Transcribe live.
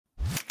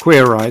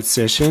Queer Rights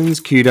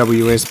Sessions,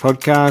 QWS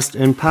podcast,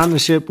 in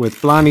partnership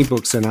with Blarney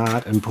Books and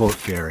Art in Port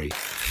Fairy.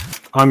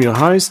 I'm your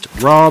host,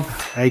 Rob,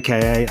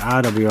 aka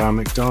RWR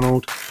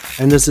McDonald,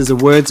 and this is a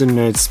Words and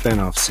Nerds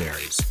spin-off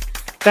series.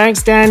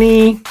 Thanks,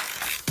 Danny!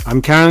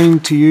 I'm coming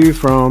to you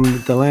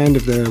from the land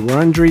of the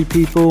Wurundjeri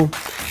people,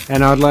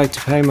 and I'd like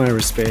to pay my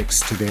respects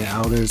to their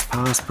elders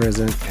past,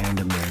 present,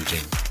 and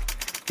emerging.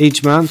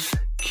 Each month,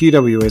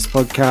 QWS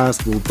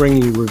podcast will bring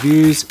you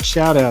reviews,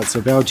 shout-outs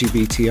of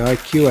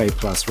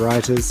LGBTIQA+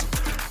 writers,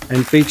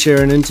 and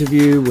feature an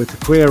interview with a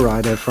queer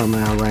writer from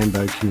our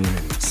rainbow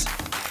communities.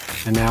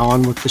 And now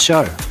on with the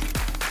show.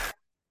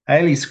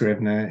 Hayley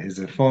Scrivenor is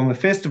a former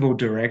festival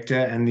director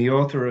and the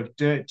author of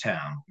Dirt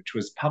Town, which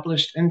was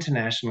published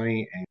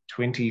internationally in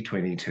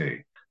 2022,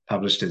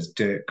 published as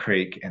Dirt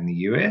Creek in the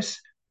US,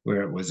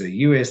 where it was a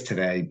US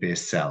Today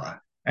bestseller,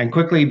 and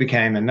quickly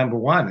became a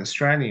 #1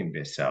 Australian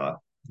bestseller.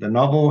 The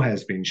novel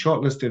has been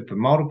shortlisted for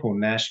multiple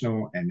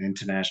national and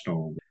international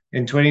awards.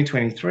 In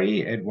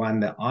 2023, it won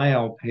the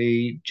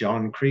ILP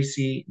John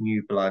Creasy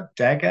New Blood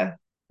Dagger,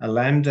 a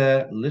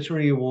Lambda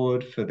Literary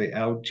Award for the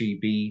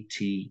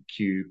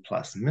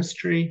LGBTQ+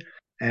 Mystery,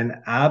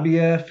 an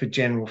ARBIA for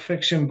General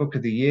Fiction Book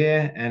of the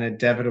Year, and a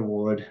David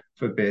Award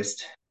for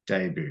Best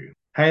Debut.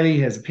 Hayley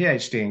has a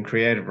PhD in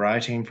creative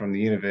writing from the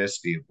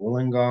University of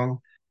Wollongong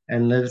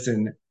and lives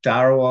in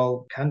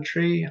Dharawal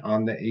country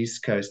on the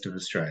east coast of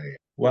Australia.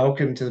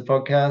 Welcome to the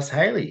podcast,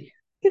 Hayley.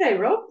 G'day,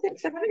 Rob.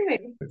 Thanks for having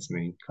me. It's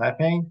me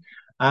clapping.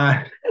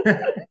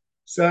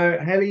 So,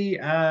 Hayley,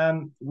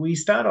 we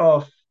start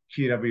off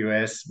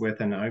QWS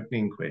with an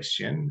opening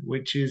question,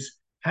 which is,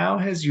 how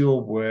has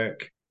your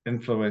work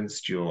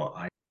influenced your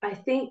ideas? I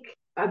think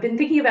I've been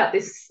thinking about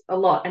this a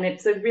lot, and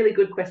it's a really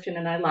good question,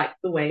 and I like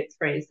the way it's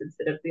phrased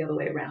instead of the other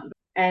way around.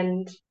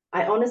 And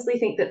I honestly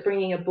think that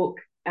bringing a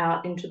book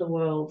out into the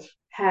world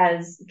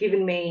has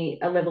given me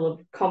a level of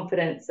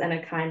confidence and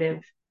a kind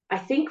of, I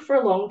think for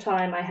a long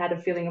time I had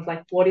a feeling of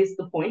like, what is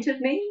the point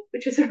of me?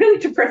 Which is a really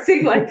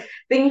depressing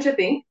thing to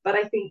think. But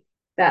I think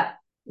that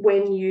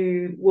when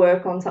you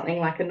work on something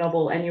like a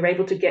novel and you're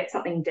able to get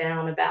something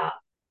down about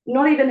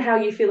not even how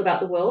you feel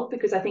about the world,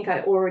 because I think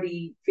I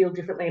already feel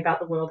differently about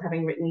the world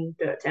having written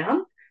Dirt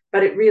Town,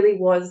 but it really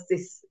was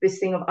this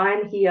thing of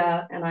I'm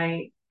here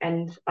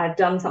and I've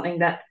done something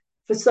that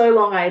for so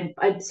long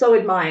I'd so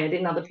admired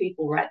in other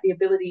people, right? The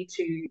ability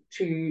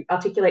to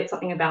articulate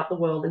something about the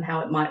world and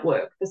how it might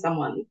work for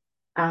someone.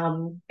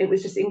 It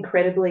was just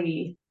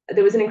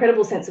there was an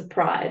incredible sense of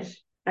pride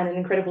and an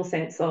incredible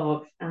sense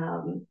of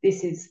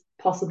this is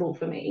possible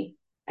for me.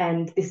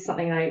 And this is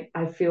something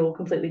I feel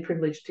completely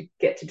privileged to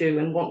get to do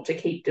and want to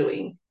keep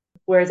doing.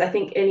 Whereas I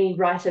think any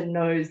writer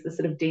knows the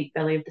sort of deep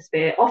valley of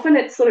despair. Often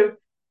it sort of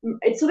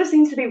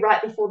seems to be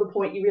right before the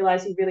point you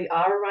realize you really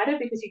are a writer,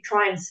 because you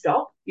try and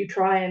stop, you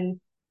try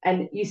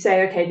and you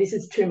say, okay, this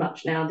is too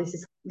much now.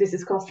 This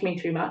has cost me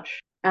too much.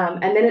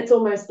 And then it's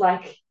almost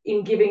like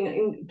in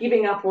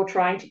giving up or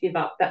trying to give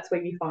up, that's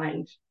where you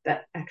find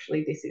that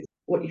actually this is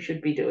what you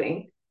should be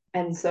doing.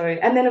 And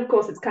then of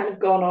course it's kind of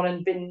gone on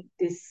and been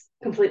this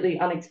completely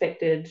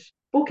unexpected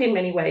book in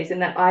many ways, in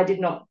that I did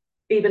not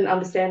even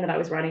understand that I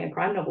was writing a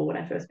crime novel when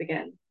I first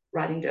began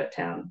writing Dirt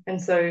Town.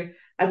 And so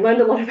I've learned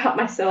a lot about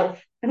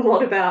myself and a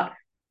lot about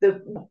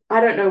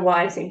I don't know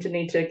why I seem to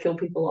need to kill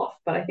people off,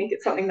 but I think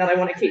it's something that I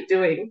want to keep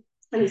doing.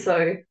 And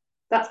so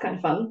that's kind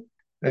of fun.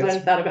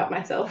 Learned that about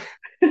myself.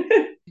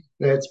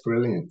 That's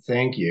brilliant.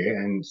 Thank you.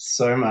 And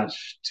so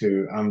much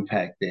to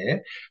unpack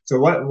there. So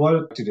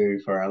what to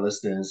do for our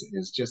listeners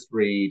is just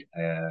read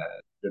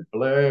the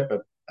blurb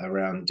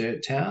around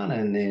Dirt Town,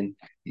 and then,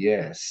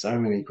 so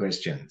many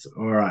questions.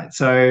 All right.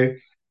 So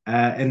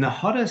in the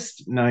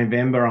hottest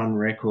November on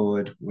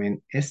record,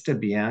 when Esther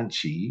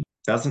Bianchi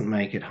doesn't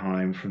make it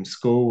home from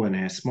school in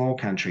her small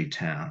country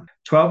town,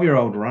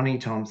 12-year-old Ronnie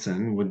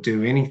Thompson would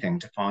do anything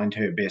to find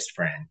her best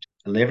friend.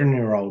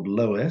 11-year-old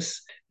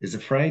Lewis is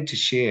afraid to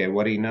share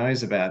what he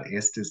knows about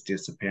Esther's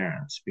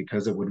disappearance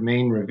because it would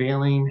mean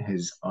revealing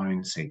his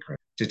own secret.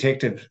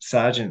 Detective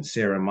Sergeant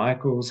Sarah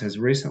Michaels has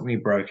recently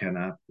broken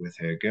up with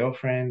her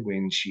girlfriend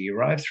when she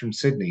arrives from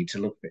Sydney to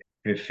look for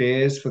her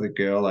fears for the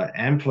girl are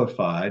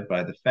amplified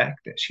by the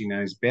fact that she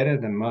knows better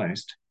than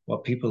most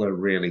what people are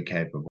really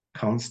capable.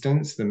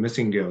 Constance, the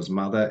missing girl's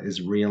mother,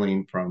 is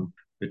reeling from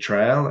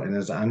betrayal and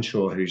is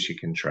unsure who she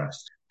can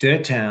trust.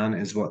 Dirt Town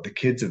is what the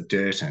kids of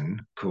Durton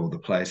call the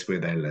place where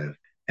they live,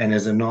 and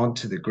is a nod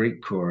to the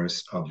Greek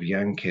chorus of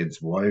young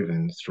kids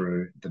woven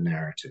through the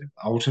narrative.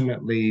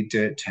 Ultimately,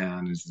 Dirt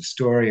Town is the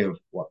story of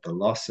what the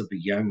loss of a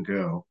young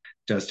girl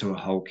does to a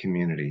whole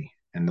community,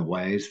 and the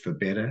ways, for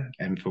better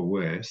and for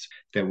worse,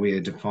 that we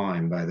are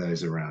defined by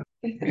those around.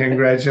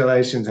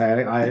 Congratulations,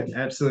 Hayley. I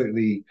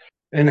absolutely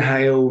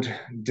inhaled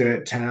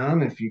Dirt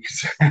Town, if you could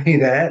say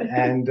that,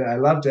 and I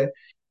loved it.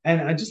 And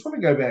I just want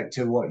to go back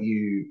to what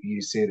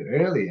you said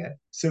earlier.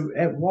 So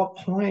at what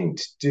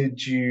point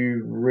did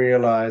you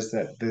realize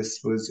that this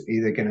was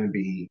either going to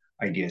be,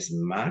 I guess,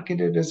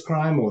 marketed as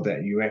crime, or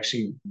that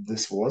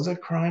this was a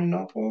crime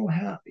novel?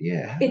 I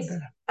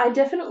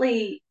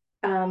definitely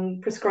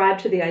prescribe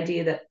to the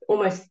idea that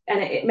almost, and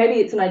maybe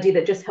it's an idea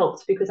that just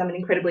helps because I'm an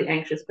incredibly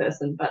anxious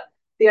person, but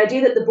the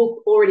idea that the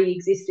book already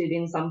existed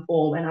in some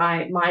form,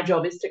 and my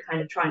job is to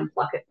kind of try and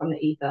pluck it from the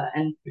ether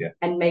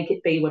and make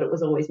it be what it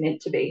was always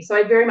meant to be. So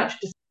I very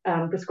much just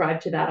prescribe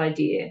to that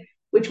idea,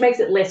 which makes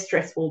it less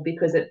stressful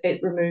because it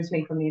removes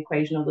me from the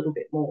equation a little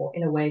bit more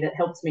in a way that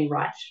helps me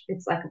write.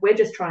 It's like we're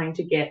just trying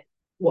to get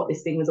what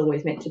this thing was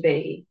always meant to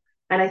be.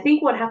 And I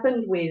think what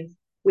happened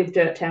with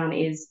Dirt Town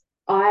is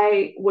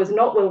I was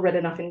not well read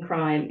enough in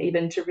crime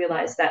even to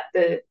realize that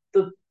the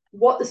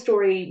what the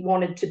story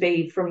wanted to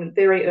be from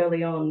very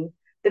early on.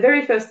 The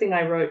very first thing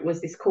I wrote was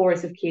this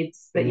chorus of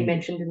kids that you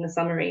mentioned in the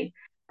summary.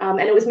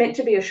 And it was meant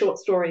to be a short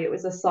story. It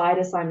was a side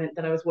assignment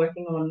that I was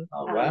working on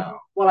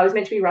while I was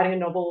meant to be writing a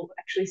novel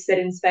actually set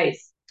in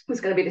space. It was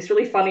going to be this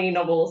really funny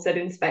novel set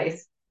in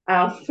space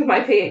for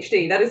my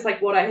PhD. That is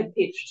like what I had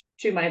pitched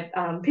to my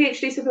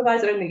PhD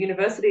supervisor in the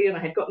university, and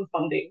I had gotten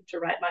funding to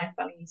write my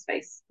funny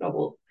space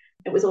novel.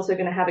 It was also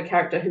going to have a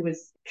character who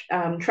was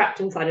trapped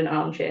inside an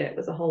armchair. It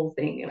was a whole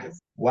thing. It was,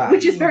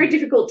 which is very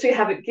difficult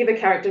to give a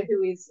character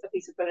who is a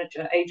piece of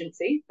furniture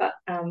agency, but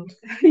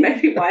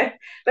maybe why.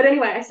 But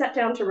anyway, I sat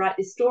down to write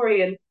this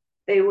story, and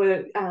there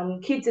were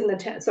kids in the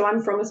town. So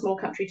I'm from a small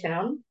country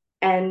town,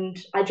 and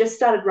I just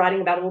started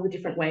writing about all the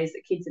different ways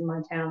that kids in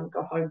my town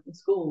got home from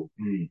school.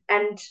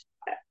 And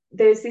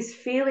there's this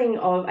feeling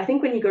of, I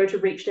think when you go to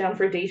reach down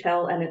for a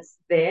detail and it's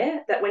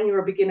there, that when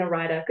you're a beginner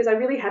writer, because I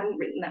really hadn't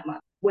written that much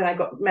when I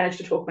managed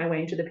to talk my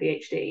way into the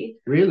PhD.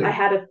 Really? I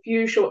had a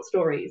few short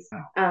stories.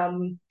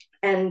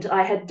 And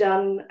I had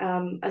done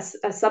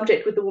a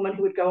subject with the woman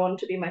who would go on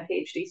to be my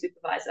PhD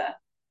supervisor,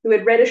 who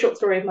had read a short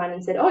story of mine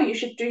and said, oh, you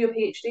should do your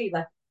PhD.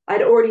 Like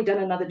I'd already done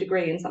another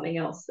degree in something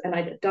else, and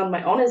I'd done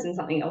my honours in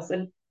something else.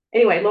 And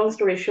anyway, long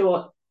story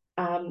short,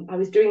 I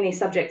was doing these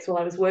subjects while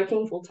I was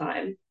working full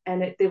time,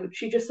 and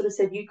she just sort of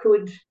said, you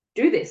could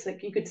do this,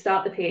 like you could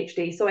start the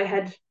PhD. So I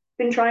had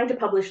been trying to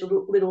publish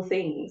little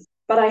things,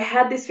 but I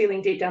had this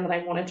feeling deep down that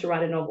I wanted to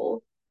write a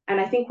novel. And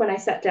I think when I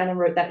sat down and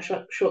wrote that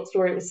short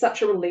story, it was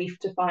such a relief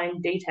to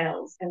find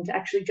details and to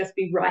actually just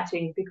be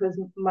writing, because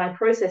my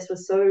process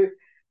was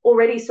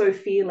already so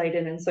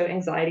fear-laden and so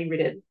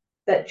anxiety-ridden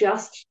that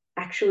just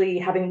actually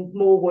having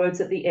more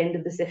words at the end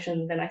of the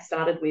session than I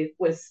started with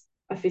was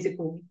a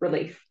physical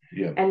relief.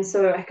 Yeah. And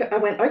so I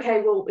went,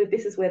 okay, well, if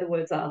this is where the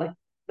words are, like,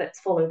 let's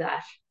follow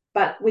that.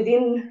 But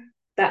within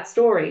that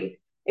story,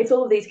 it's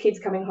all of these kids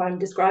coming home,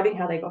 describing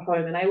how they got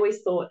home. And I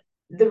always thought,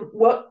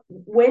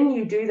 when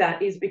you do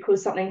that is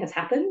because something has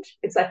happened.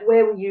 It's like,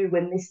 where were you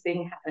when this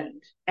thing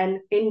happened? And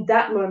in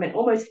that moment,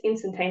 almost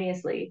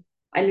instantaneously,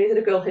 I knew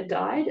that a girl had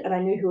died, and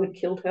I knew who had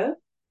killed her.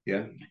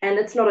 Yeah. And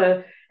it's not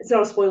a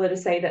spoiler to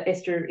say that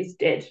Esther is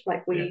dead.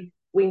 Like we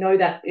know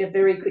that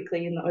very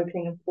quickly in the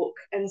opening of the book.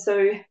 And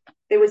so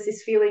there was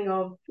this feeling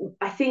of,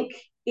 I think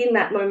in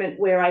that moment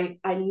where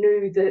I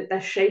knew the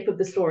shape of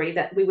the story,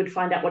 that we would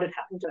find out what had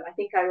happened to her. I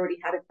think I already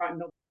had a crime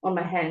novel on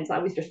my hands. I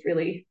was just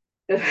really,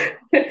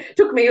 it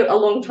took me a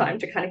long time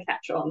to kind of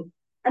catch on.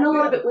 And a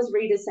lot of it was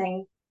readers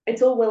saying,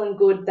 it's all well and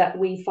good that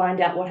we find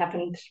out what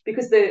happened,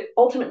 because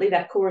ultimately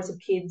that chorus of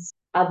kids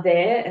are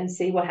there and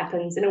see what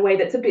happens in a way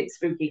that's a bit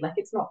spooky. Like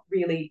it's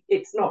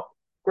not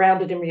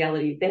grounded in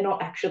reality. They're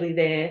not actually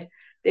there.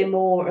 They're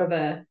more of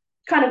a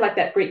kind of like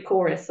that Greek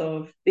chorus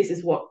of, this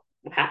is what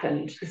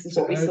happened, this is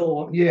what we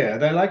saw. Yeah,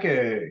 they're like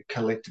a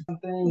collective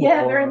thing.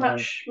 Yeah, very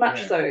much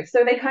so.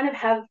 So they kind of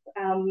have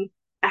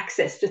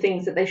access to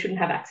things that they shouldn't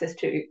have access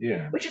to,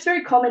 which is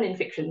very common in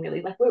fiction,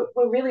 really. Like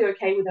we're really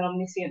okay with an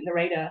omniscient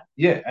narrator.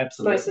 Yeah,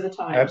 absolutely. Most of the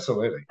time.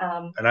 Absolutely.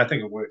 And I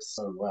think it works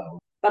so well.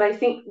 But I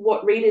think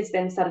what readers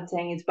then started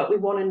saying is, but we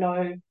want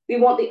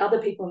the other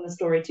people in the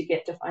story to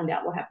get to find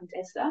out what happened to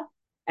Esther.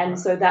 And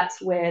so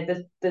that's where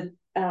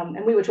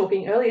and we were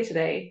talking earlier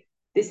today,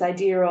 this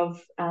idea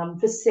of,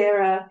 for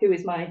Sarah, who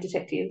is my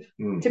detective,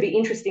 to be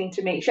interesting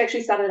to me. She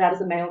actually started out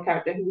as a male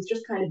character who was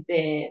just kind of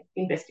there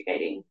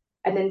investigating.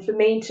 And then for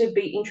me to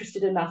be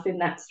interested enough in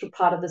that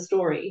part of the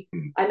story,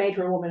 I made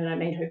her a woman and I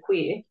made her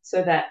queer,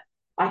 so that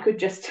I could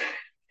just,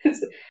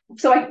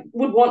 so I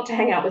would want to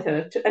hang out with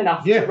her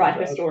enough to write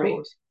her story,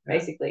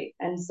 basically.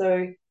 And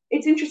so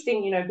it's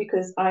interesting,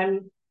 because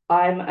I'm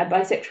a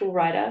bisexual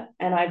writer,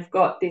 and I've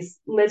got this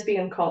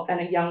lesbian cop and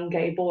a young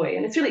gay boy.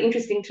 And it's really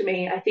interesting to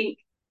me, I think,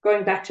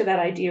 going back to that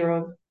idea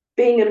of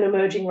being an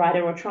emerging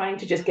writer or trying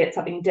to just get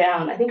something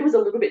down, I think it was a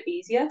little bit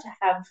easier to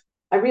have.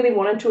 I really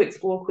wanted to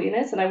explore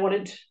queerness, and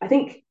I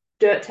think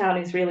Dirt Town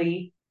is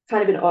really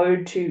kind of an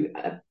ode to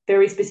a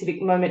very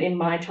specific moment in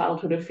my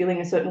childhood of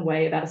feeling a certain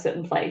way about a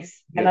certain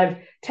place. And I've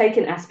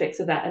taken aspects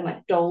of that and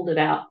like doled it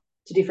out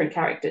to different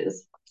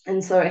characters.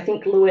 And so I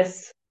think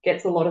Lewis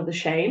gets a lot of the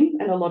shame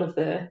and a lot of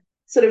the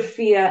sort of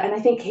fear. And I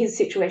think his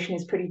situation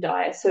is pretty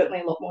dire, certainly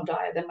a lot more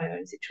dire than my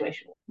own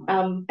situation.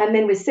 And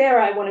then with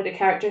Sarah, I wanted a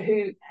character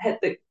who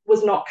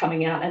was not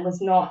coming out and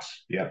was not,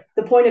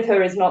 the point of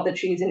her is not that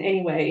she is in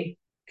any way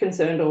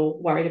concerned or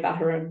worried about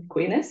her own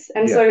queerness.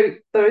 And so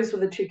those were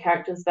the two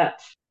characters that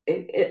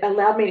it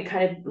allowed me to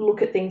kind of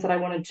look at things that I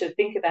wanted to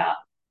think about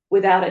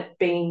without it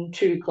being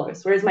too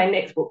close. Whereas my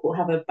next book will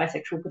have a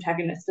bisexual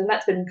protagonist, and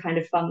that's been kind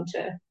of fun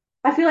to.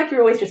 I feel like you're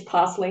always just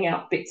parceling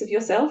out bits of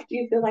yourself. Do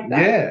you feel like that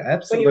Yeah, when you're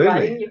absolutely.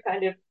 writing? You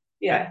kind of,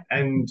 yeah,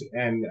 And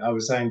I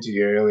was saying to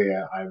you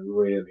earlier, I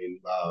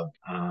really love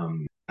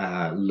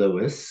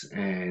Lewis,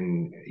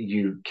 and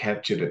you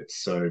captured it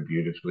so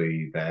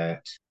beautifully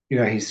that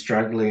he's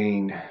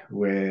struggling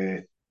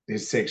with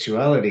his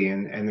sexuality,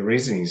 and the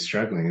reason he's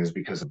struggling is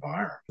because of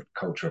Byron, the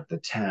culture of the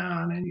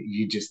town, and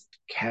you just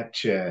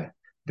capture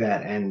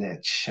that and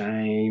that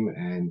shame,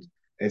 and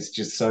it's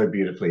just so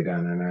beautifully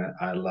done. And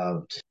I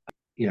loved,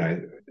 you know,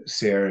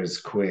 Sarah's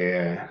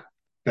queer,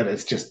 but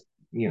it's just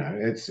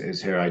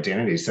it's her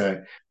identity.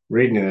 So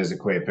reading it as a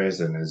queer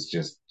person is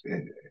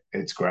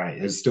it's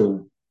great. It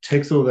still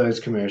ticks all those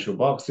commercial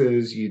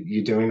boxes.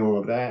 You're doing all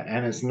of that,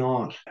 and it's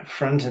not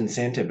front and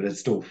center, but it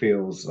still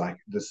feels like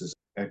this is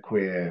a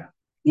queer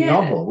yeah,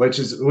 novel, which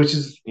is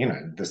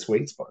the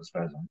sweet spot, I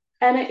suppose.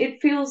 and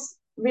it feels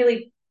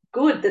really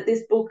good that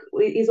this book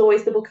is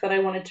always the book that I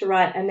wanted to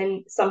write, and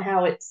then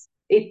somehow it's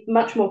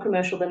much more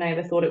commercial than I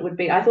ever thought it would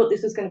be. I thought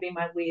this was going to be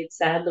my weird,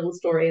 sad little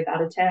story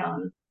about a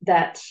town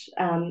that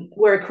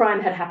where a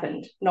crime had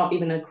happened, not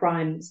even a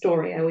crime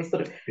story. I always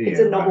thought it's Yeah,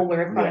 a right. novel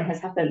where a crime Yeah, has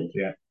happened.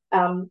 yeah.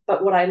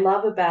 But what I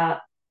love about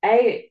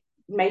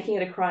making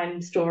it a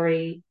crime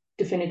story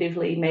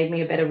definitively made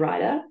me a better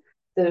writer.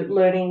 The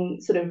learning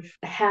sort of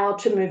how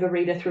to move a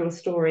reader through a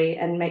story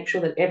and make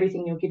sure that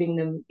everything you're giving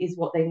them is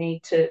what they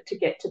need to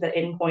get to the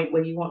end point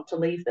where you want to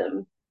leave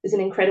them is an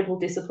incredible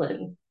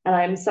discipline. And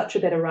I'm such a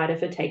better writer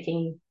for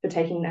taking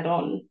that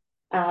on.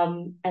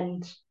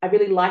 And I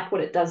really like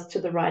what it does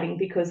to the writing,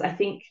 because I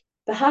think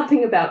the hard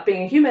thing about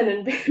being a human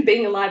and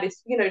being alive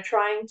is,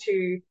 trying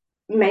to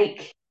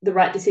make the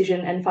right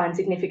decision and find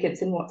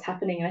significance in what's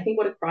happening. And I think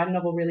what a crime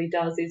novel really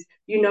does is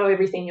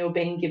everything you're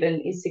being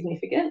given is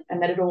significant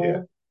and that it Yeah.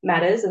 all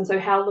matters. And so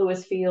how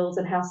Lewis feels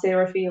and how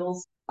Sarah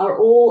feels are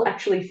all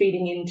actually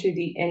feeding into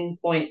the end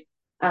point.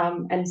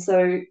 And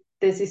so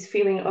there's this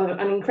feeling of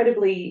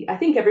I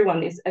think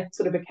everyone is a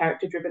sort of a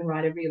character driven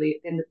writer really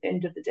at the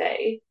end of the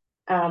day.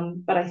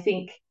 But I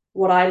think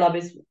what I love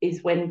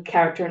is when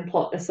character and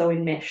plot are so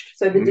enmeshed.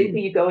 So the deeper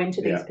Mm, you go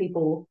into these yeah.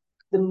 people,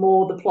 the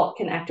more the plot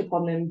can act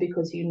upon them,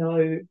 because you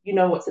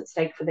know what's at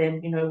stake for them,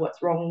 you know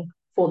what's wrong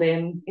for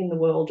them in the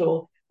world,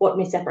 or what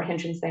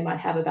misapprehensions they might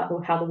have about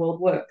how the world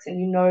works,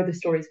 and the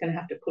story's going to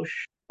have to push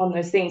on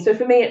those things. So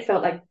for me, it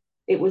felt like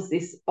it was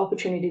this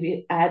opportunity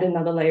to add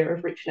another layer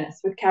of richness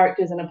with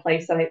characters in a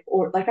place that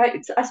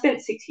I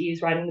spent 6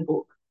 years writing the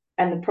book,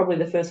 and probably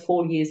the first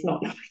 4 years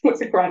not knowing it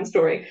was a crime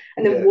story,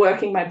 and then Yeah.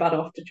 working my butt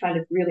off to try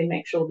to really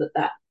make sure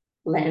that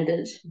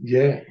landed.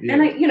 Yeah.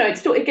 And Yeah.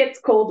 it gets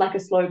called like a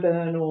slow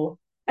burn,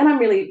 and I'm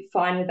really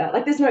fine with that.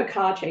 Like, there's no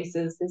car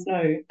chases, there's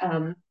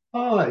no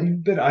Oh,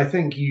 but I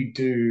think you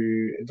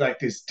do, like,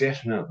 there's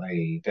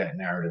definitely that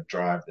narrative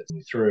drive that's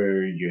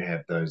through. You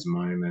have those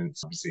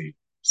moments, obviously,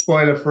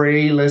 spoiler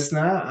free,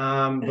 listener.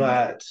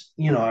 But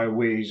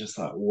we're just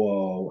like,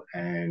 whoa.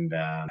 And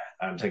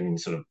I'm thinking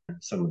sort of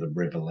some of the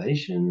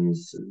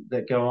revelations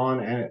that go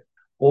on, and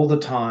all the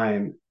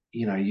time,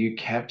 you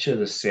capture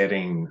the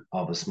setting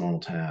of a small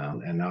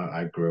town. And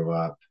I grew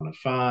up on a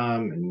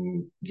farm,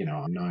 and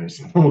I know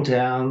small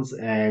towns,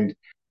 and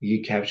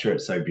you capture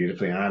it so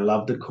beautifully. And I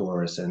love the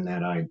chorus and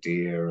that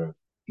idea of,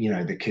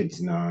 the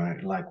kids know,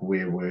 like,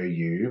 where were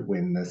you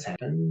when this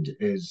happened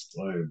is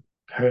so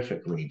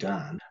perfectly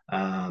done.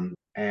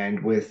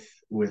 And with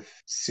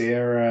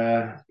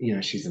Sarah,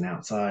 she's an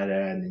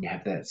outsider, and then you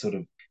have that sort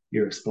of,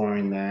 you're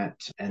exploring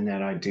that and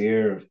that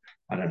idea of,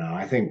 I don't know,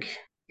 I think,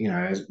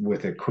 as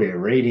with a queer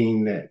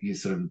reading, that you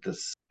sort of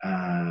this,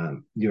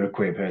 you're a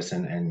queer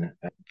person in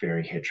a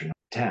very heteronormative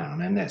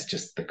town, and that's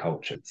just the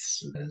culture.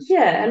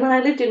 Yeah, and when I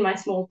lived in my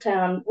small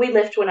town, we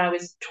left when I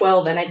was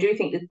 12, and I do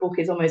think this book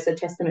is almost a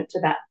testament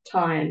to that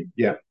time.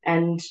 Yeah.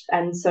 And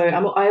so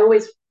I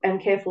always am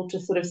careful to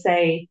sort of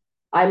say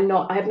I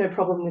have no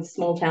problem with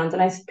small towns,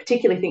 and I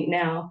particularly think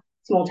now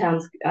small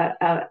towns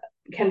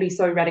can be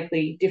so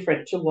radically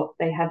different to what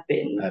they have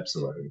been.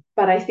 Absolutely.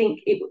 But I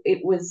think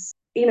it was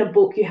in a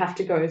book you have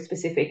to go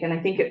specific, and I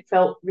think it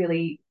felt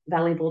really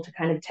valuable to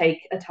kind of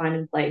take a time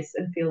and place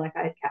and feel like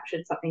I had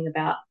captured something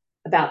about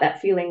that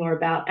feeling, or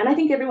about, and I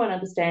think everyone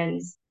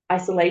understands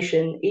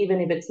isolation,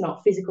 even if it's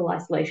not physical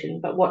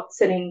isolation, but what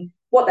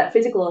that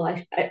physical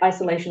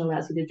isolation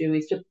allows you to do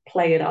is to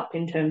play it up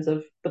in terms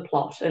of the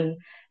plot, and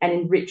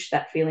enrich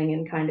that feeling,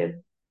 and kind of,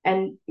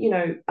 and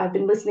I've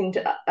been listening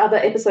to other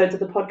episodes of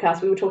the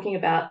podcast. We were talking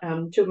about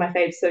two of my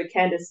faves, so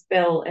Candace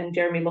Bell and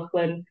Jeremy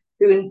Laughlin,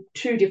 who in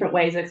two different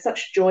ways are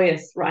such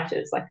joyous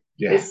writers. Like,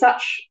 Yeah. there's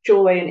such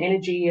joy and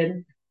energy,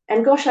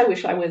 and gosh, I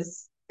wish I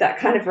was that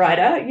kind of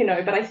writer,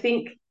 but I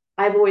think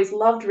I've always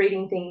loved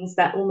reading things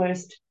that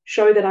almost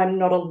show that I'm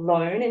not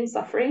alone in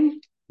suffering.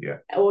 Yeah.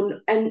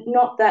 And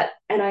not that,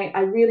 and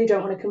I really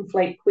don't want to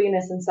conflate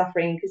queerness and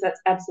suffering, because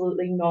that's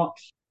absolutely not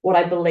what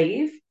I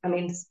believe. I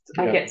mean,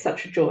 I get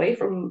such joy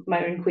from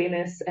my own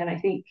queerness, and I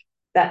think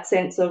that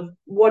sense of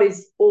what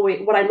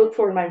I look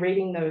for in my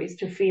reading, though, is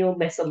to feel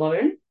less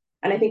alone.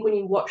 And I think when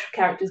you watch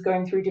characters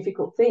going through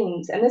difficult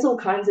things, and there's all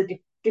kinds of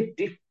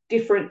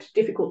different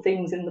difficult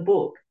things in the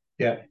book.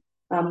 Yeah.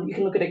 You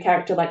can look at a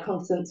character like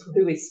Constance,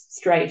 who is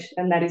straight,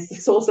 and that is the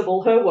source of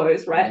all her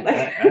woes, right?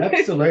 Like,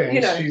 absolutely.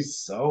 You know, she's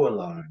so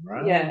alone,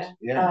 right? Yeah.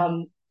 Yeah.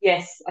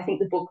 Yes, I think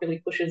the book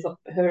really pushes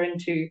her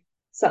into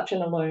such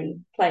an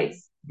alone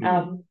place.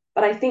 Mm.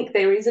 But I think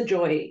there is a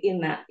joy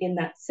in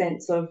that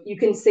sense of, you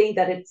can see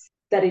that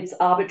it's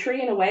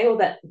arbitrary in a way, or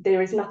that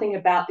there is nothing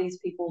about these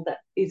people that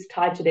is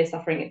tied to their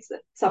suffering. It's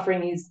that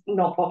suffering is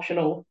not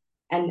optional,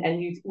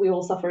 and we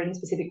all suffer in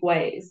specific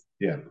ways.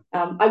 Yeah.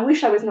 I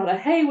wish I was not a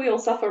hey we all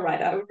suffer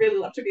writer. I would really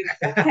love to be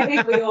like,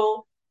 hey we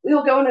all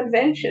go on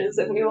adventures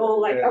and we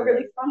all like are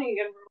really funny,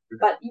 and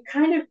but you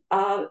kind of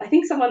I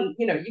think someone,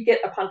 you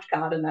get a punch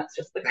card and that's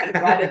just the kind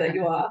of writer that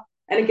you are.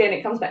 And again,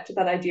 it comes back to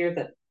that idea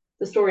that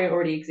the story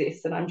already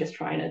exists and I'm just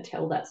trying to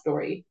tell that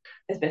story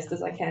as best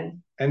as I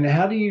can. And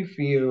how do you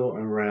feel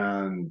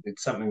around,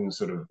 it's something we've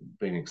sort of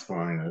been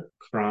exploring,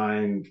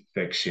 crime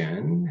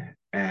fiction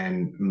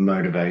and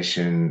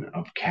motivation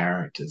of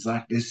characters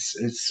like this?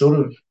 It's sort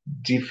of,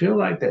 do you feel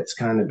like that's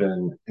kind of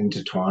an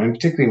intertwined,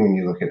 particularly when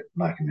you look at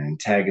like an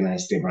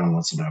antagonist? Everyone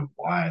wants to know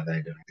why are they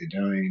doing what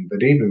they're doing,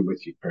 but even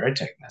with your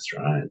protagonist,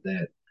 right?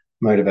 That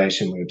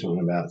motivation, we were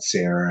talking about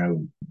Sarah,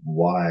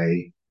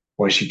 why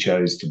she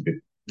chose to be,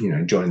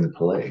 join the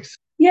police.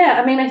 Yeah,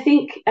 I mean, I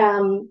think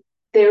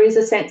there is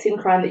a sense in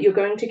crime that you're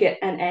going to get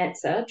an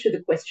answer to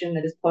the question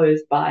that is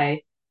posed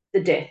by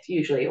the death,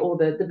 usually, or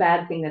the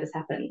bad thing that has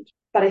happened.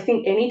 But I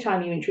think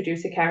anytime you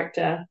introduce a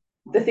character,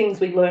 the things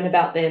we learn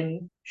about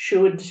them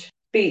should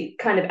be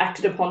kind of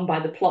acted upon by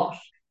the plot.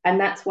 And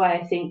that's why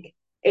I think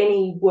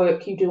any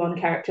work you do on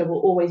character will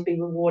always be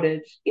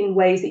rewarded in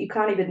ways that you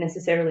can't even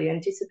necessarily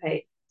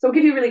anticipate. So I'll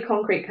give you a really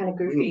concrete, kind of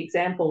goofy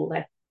example.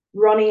 Like,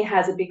 Ronnie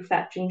has a big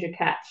fat ginger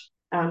cat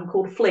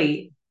called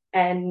Flea,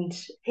 and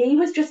he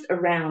was just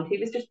around. He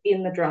was just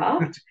in the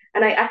draft.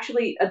 And I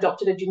actually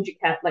adopted a ginger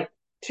cat like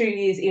 2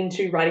 years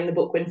into writing the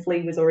book, when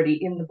Flea was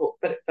already in the book,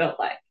 but it felt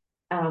like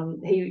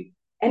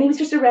he was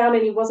just around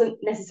and he wasn't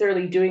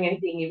necessarily doing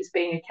anything. He was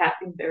being a cat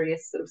in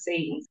various sort of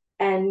scenes.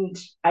 And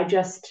I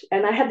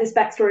had this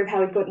backstory of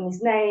how he'd gotten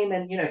his name,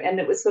 and and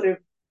it was sort of,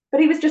 but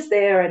he was just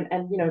there, and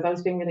if I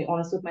was being really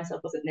honest with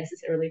myself, wasn't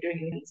necessarily doing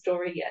anything in the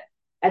story yet.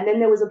 And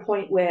then there was a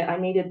point where I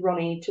needed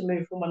Ronnie to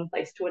move from one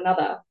place to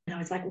another. And I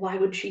was like, why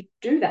would she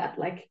do that?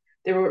 Like,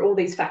 there were all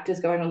these factors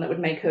going on that would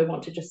make her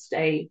want to just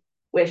stay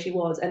where she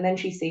was. And then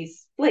she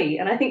sees Flea.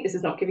 And I think this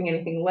is not giving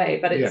anything away,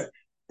 but it's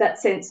that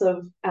sense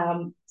of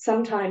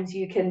sometimes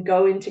you can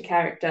go into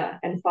character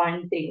and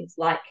find things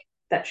like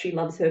that she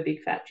loves her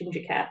big fat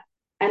ginger cat.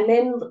 And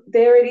then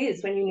there it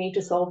is when you need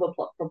to solve a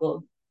plot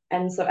problem.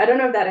 And so I don't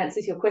know if that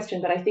answers your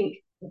question, but I think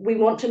we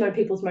want to know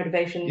people's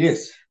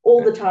motivations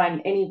all the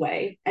time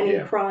anyway. And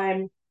in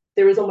crime,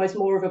 there is almost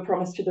more of a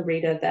promise to the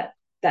reader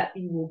that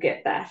you will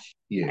get that.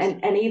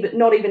 And even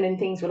not even in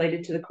things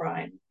related to the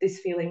crime, this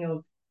feeling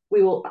of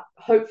we will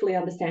hopefully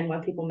understand why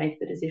people make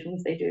the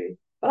decisions they do.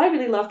 But I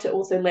really love to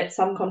also let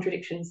some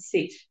contradictions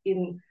sit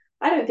in.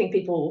 I don't think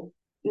people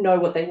know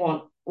what they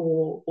want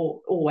or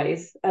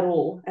always at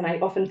all. And I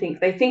often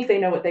think they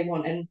know what they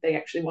want and they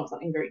actually want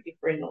something very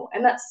different.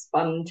 And that's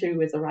fun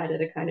too as a writer,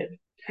 to kind of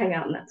hang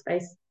out in that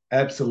space.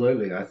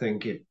 Absolutely. I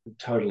think it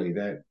totally,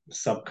 that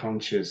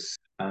subconscious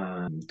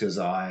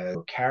desire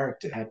or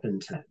character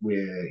happens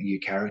where your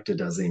character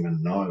doesn't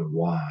even know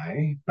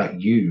why,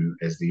 but you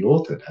as the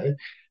author do.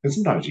 And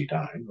sometimes you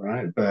don't,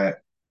 right? But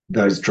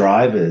those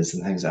drivers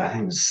and things, I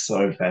think is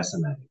so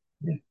fascinating.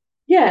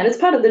 Yeah, and it's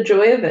part of the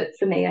joy of it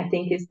for me, I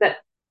think, is that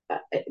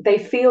they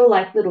feel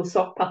like little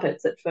sock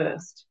puppets at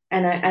first.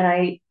 And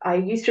I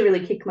used to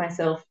really kick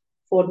myself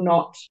for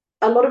not.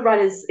 A lot of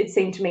writers, it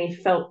seemed to me,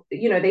 felt,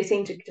 they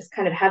seem to just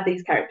kind of have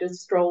these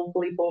characters stroll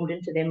fully formed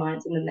into their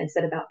minds, and then they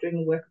set about doing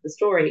the work of the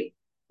story.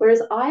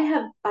 Whereas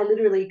I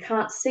literally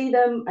can't see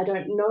them. I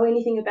don't know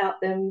anything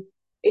about them.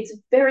 It's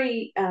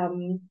very,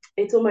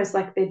 it's almost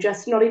like they're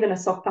just not even a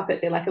sock puppet.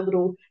 They're like a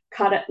little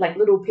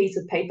little piece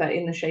of paper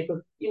in the shape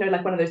of,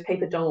 like one of those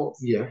paper dolls.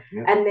 Yeah.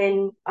 And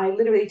then I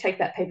literally take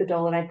that paper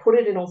doll and I put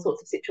it in all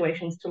sorts of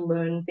situations to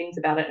learn things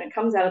about it. And it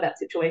comes out of that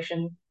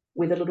situation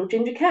with a little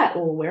ginger cat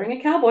or wearing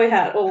a cowboy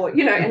hat, or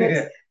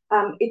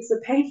and it's a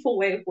painful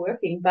way of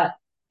working, but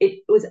it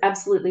was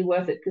absolutely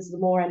worth it, because the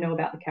more I know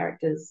about the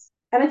characters,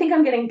 and I think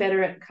I'm getting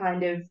better at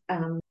kind of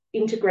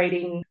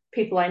integrating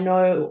people I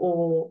know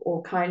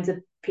or kinds of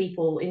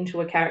people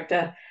into a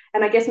character.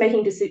 And I guess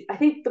making decisions. I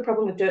think the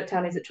problem with Dirt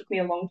Town is it took me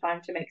a long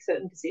time to make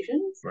certain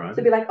decisions. Right.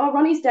 To be like, oh,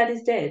 Ronnie's dad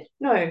is dead.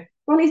 No,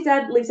 Ronnie's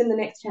dad lives in the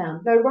next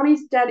town. No,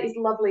 Ronnie's dad is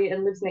lovely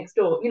and lives next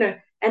door.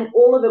 And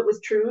all of it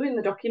was true in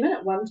the document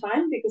at one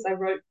time, because I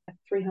wrote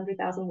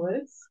 300,000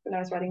 words when I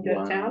was writing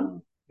Dirt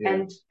Town.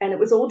 Yeah. And it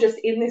was all just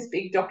in this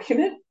big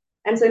document.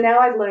 And so now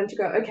I've learned to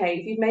go, okay,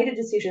 if you've made a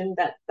decision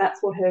that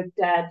that's what her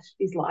dad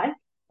is like,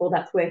 or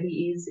that's where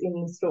he is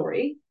in the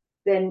story,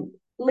 then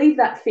leave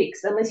that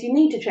fixed unless you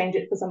need to change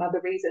it for some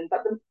other reason. But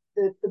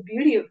the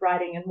beauty of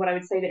writing, and what I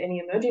would say to any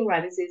emerging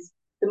writers, is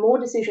the more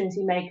decisions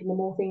you make and the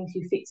more things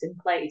you fix in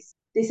place,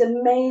 this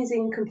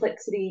amazing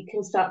complexity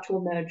can start to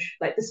emerge.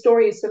 Like the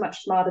story is so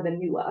much smarter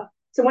than you are.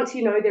 So once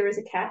you know there is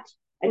a cat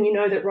and you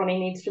know that Ronnie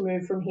needs to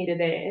move from here to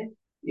there,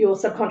 your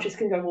subconscious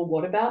can go, well,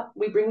 what about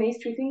we bring these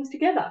two things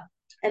together?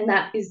 And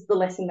that is the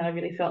lesson that I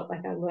really felt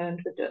like I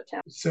learned with Dirt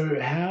Town.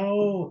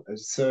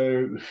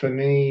 So for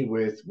me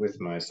with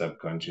my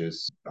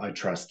subconscious, I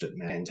trust it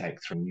and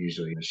take through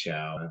usually in the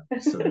shower,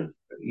 sort of,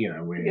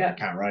 where I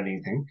can't write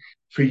anything.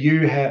 For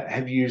you,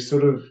 have you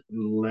sort of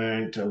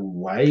learnt a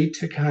way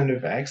to kind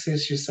of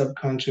access your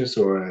subconscious,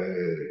 or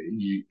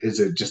is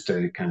it just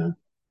a kind of,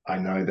 I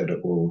know that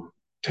it will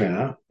turn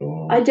up?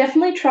 Or I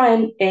definitely try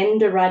and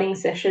end a writing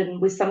session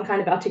with some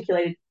kind of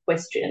articulated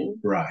question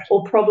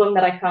or problem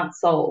that I can't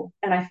solve.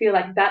 And I feel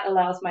like that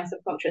allows my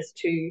subconscious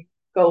to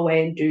go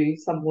away and do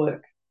some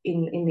work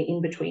in the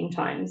in-between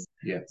times.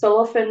 Yeah. So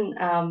I'll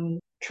often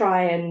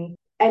try and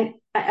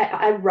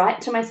I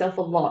write to myself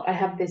a lot. I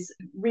have this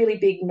really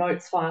big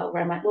notes file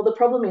where I'm like, well, the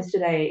problem is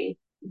today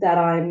that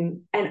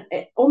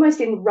almost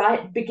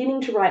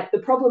beginning to write, the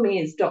problem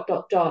is ...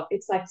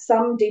 It's like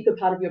some deeper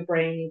part of your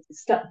brain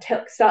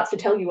starts to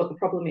tell you what the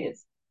problem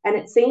is. And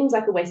it seems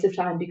like a waste of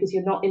time because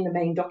you're not in the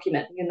main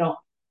document. You're not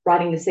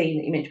writing the scene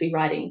that you're meant to be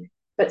writing.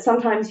 But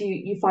sometimes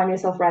you find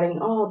yourself writing,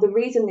 oh, the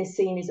reason this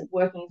scene isn't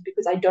working is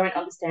because I don't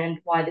understand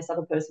why this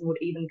other person would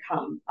even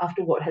come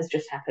after what has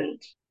just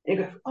happened. And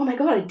you go, oh my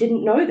God, I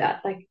didn't know that.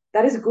 Like,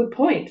 that is a good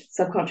point,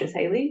 subconscious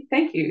Hayley.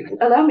 Thank you.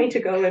 Allow me to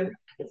go and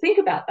think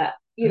about that.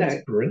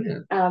 That's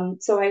brilliant.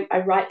 So I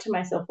write to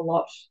myself a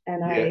lot,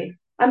 and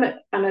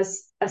I'm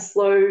a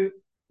slow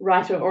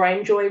writer, or I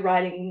enjoy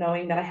writing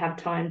knowing that I have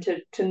time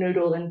to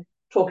noodle and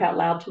talk out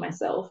loud to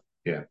myself.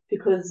 Yeah.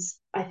 Because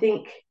I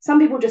think some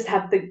people just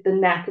have the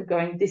knack of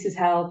going, this is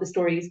how the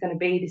story is going to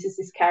be, this is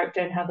this character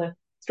and how the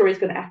story is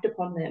going to act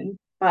upon them.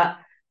 But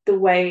the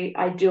way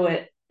I do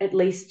it, at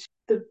least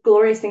the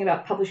glorious thing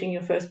about publishing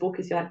your first book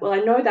is you're like, well, I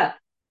know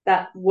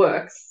that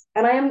works.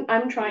 And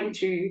I'm trying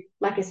to,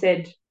 like I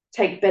said,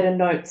 take better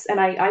notes. And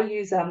I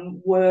use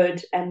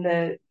Word and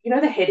the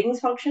headings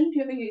function. Do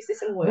you ever use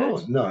this in Word?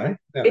 Oh, no.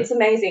 It's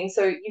amazing.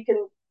 So you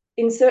can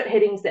insert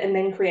headings and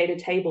then create a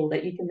table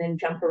that you can then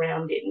jump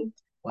around in.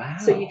 Wow.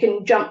 So you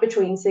can jump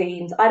between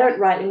scenes. I don't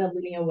write in a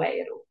linear way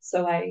at all.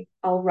 So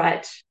I'll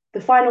write the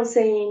final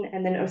scene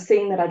and then a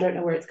scene that I don't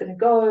know where it's going to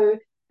go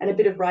and a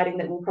bit of writing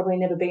that will probably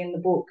never be in the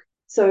book.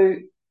 So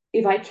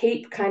if I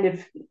keep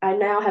I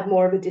now have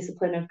more of a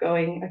discipline of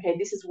going, okay,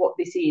 this is what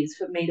this is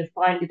for me to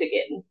find it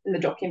again in the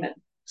document.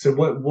 So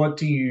what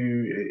do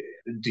you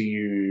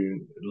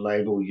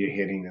label your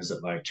heading? Is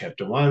it like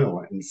chapter 1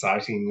 or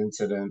inciting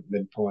incident,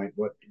 midpoint?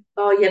 What?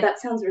 Oh yeah, that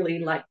sounds really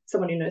like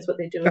someone who knows what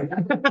they're doing.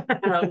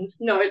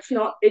 No, it's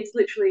not. It's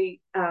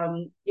literally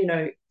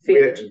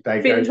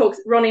Finn talks.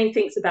 Ronnie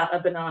thinks about a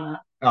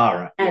banana. Oh,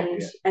 right.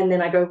 And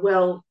then I go,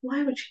 well,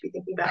 why would she be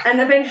thinking about? And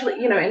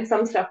eventually, and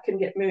some stuff can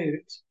get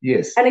moved.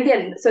 Yes. And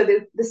again, so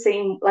the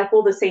scene, like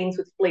all the scenes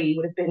with Flea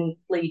would have been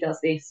Flea does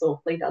this or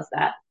Flea does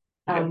that.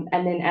 And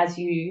then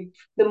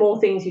the more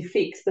things you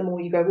fix, the more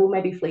you go, well,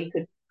 maybe Flea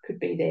could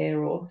be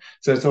there. Or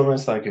so it's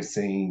almost like a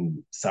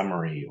scene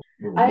summary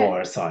or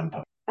more a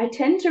signpost. I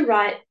tend to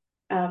write,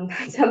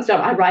 it sounds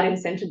dumb, I write in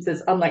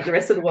sentences unlike the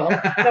rest of the world.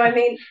 No, I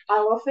mean,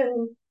 I'll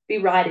often be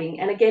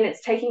writing, and again,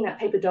 it's taking that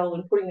paper doll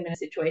and putting them in a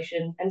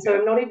situation. And so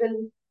I'm not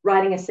even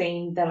writing a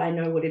scene that I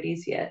know what it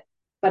is yet,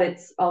 but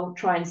I'll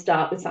try and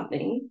start with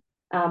something,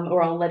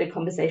 or I'll let a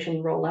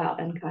conversation roll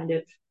out and kind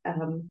of,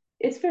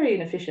 it's very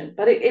inefficient,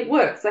 but it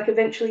works. Like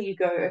eventually you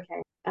go,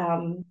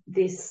 okay,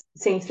 this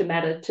seems to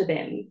matter to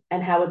them,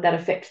 and how would that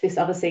affect this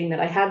other scene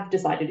that I have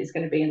decided is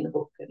going to be in the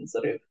book, and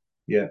sort of,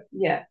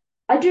 yeah.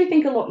 I do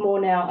think a lot more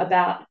now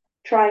about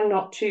trying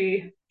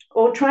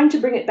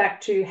to bring it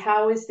back to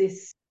how is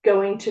this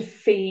going to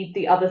feed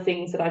the other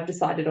things that I've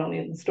decided on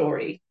in the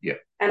story. Yeah.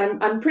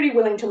 And I'm pretty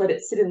willing to let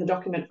it sit in the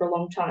document for a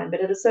long time,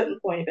 but at a certain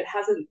point, if it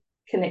hasn't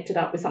connected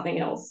up with something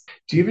else.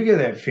 Do you ever get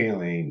that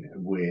feeling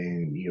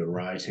when you're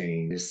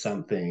writing, there's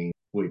something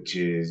which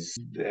is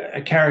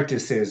a character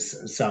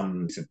says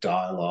some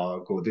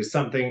dialogue or there's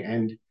something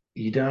and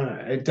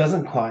it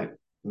doesn't quite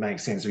make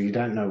sense or you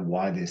don't know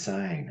why they're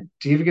saying?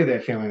 Do you ever get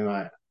that feeling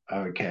like,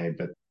 oh, okay,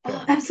 but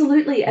oh,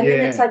 absolutely. And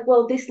then it's like,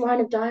 well, this line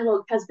of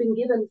dialogue has been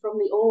given from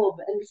the orb.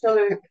 And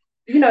so,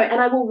 and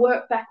I will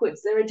work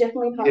backwards. There are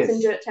definitely parts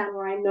in Dirt Town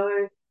where I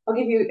know, I'll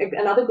give you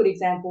another good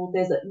example.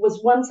 Was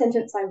one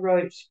sentence I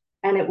wrote,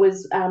 and it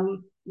was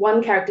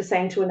one character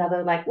saying to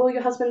another, like, well,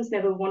 your husband's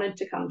never wanted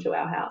to come to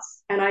our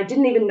house. And I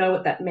didn't even know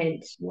what that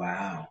meant.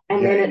 Wow.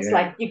 And then it's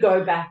like, you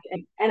go back.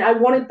 And I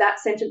wanted that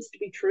sentence to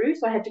be true.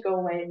 So I had to go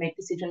away and make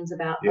decisions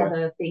about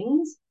other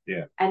things.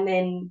 Yeah. And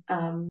then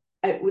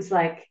it was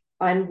like,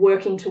 I'm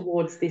working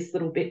towards this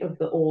little bit of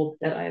the orb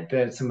that I've...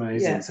 That's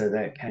amazing. Yeah. So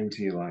that came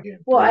to you like...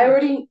 well, I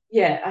already...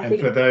 Yeah, I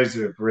think... And for those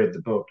who have read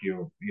the book,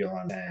 you'll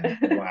understand.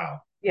 Wow.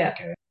 Yeah.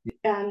 Okay.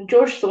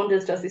 George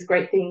Saunders does this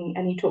great thing,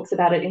 and he talks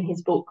about it in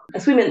his book, A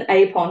Swim in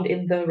a Pond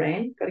in the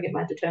Rain. Got to get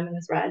my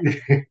determiners right.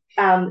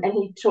 And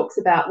he talks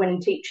about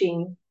when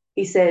teaching,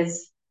 he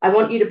says, I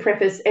want you to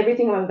preface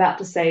everything I'm about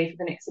to say for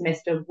the next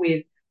semester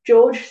with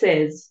George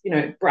says,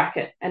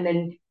 bracket, and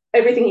then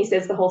everything he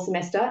says the whole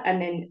semester,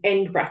 and then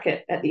end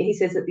bracket. He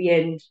says at the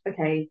end,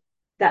 okay,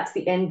 that's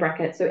the end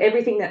bracket. So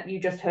everything that you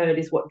just heard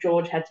is what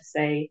George had to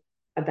say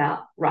about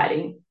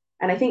writing.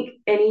 And I think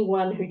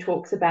anyone who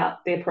talks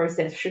about their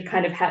process should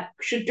kind of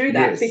should do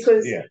that,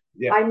 because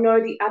I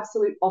know the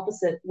absolute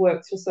opposite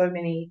works for so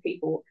many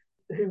people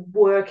who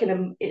work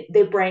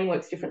their brain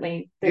works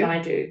differently than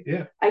I do.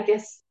 Yeah. I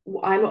guess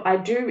I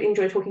do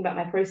enjoy talking about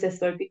my process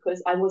though,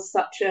 because I was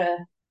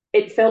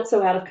it felt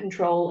so out of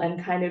control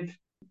and kind of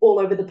all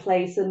over the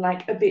place and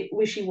like a bit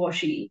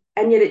wishy-washy,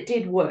 and yet it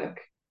did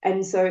work.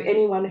 And so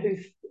anyone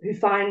who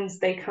finds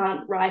they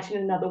can't write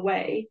in another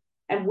way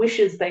and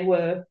wishes they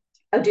were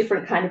a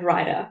different kind of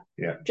writer,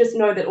 just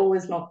know that all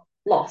is not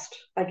lost,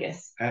 I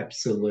guess.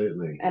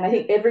 Absolutely. And I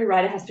think every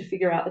writer has to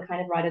figure out the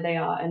kind of writer they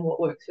are and what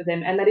works for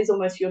them. And that is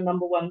almost your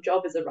number one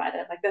job as a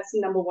writer. Like that's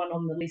number one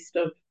on the list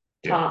of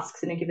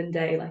tasks in a given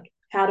day. Like,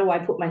 how do I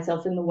put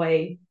myself in the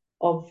way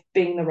of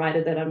being the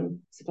writer that I'm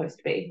supposed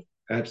to be?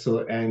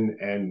 Absolutely.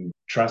 And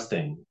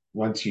trusting.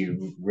 Once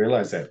you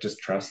realize that, just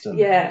trust in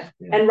that.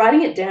 And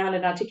writing it down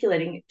and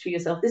articulating it to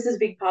yourself. This is a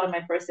big part of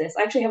my process.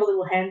 I actually have a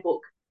little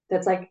handbook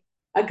that's like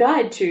a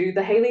guide to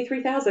the Hayley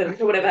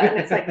 3000 or whatever. And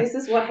it's like, this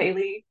is what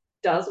Hayley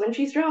does when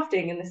she's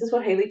drafting, and this is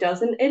what Hayley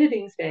does in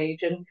editing stage.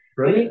 And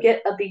when you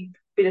get a big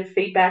bit of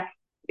feedback,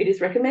 it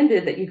is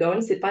recommended that you go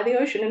and sit by the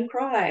ocean and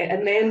cry,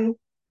 and then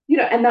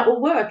and that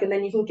will work, and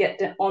then you can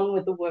get on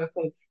with the work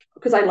of,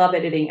 because I love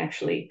editing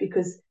actually,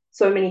 because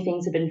so many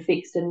things have been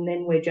fixed, and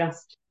then we're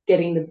just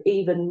getting the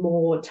even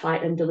more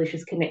tight and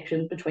delicious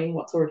connections between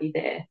what's already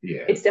there.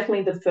 It's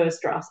definitely the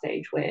first draft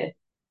stage where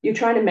you're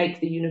trying to make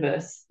the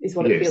universe, is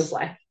what it feels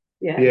like.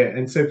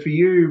 And so for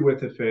you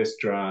with the first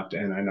draft,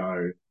 and I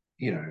know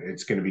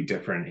it's going to be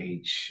different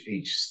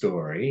each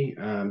story.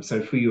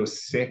 So for your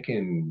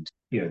second,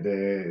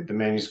 the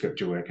manuscript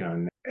you're working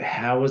on,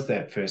 how was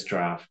that first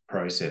draft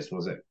process?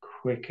 Was it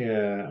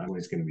quicker?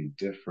 Always going to be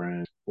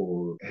different,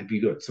 or have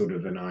you got sort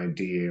of an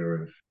idea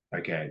of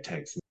it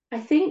takes? I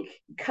think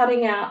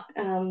cutting out,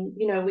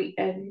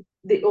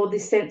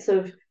 this sense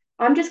of,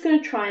 I'm just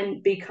going to try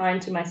and be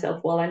kind to myself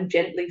while I'm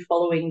gently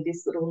following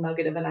this little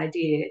nugget of an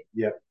idea.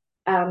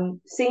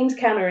 Seems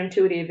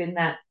counterintuitive in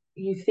that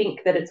you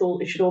think that it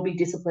should all be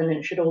discipline, and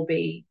it should all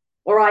be,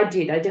 or I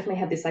definitely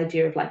had this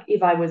idea of like,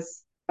 if I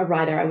was a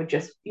writer, I would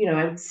just,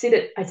 I'd sit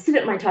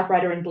at my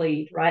typewriter and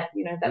bleed, right?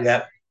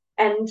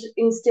 And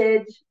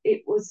instead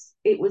it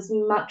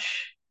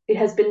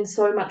has been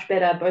so much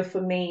better, both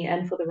for me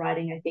and for the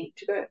writing, I think,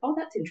 to go, oh,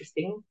 that's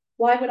interesting.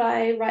 Why would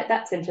I write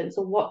that sentence,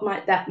 or what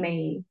might that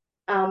mean?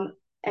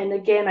 And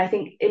again, I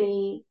think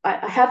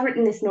I have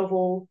written this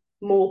novel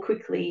more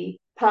quickly,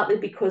 partly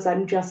because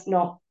I'm just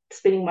not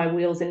spinning my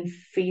wheels in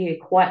fear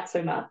quite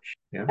so much.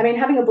 I mean,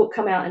 having a book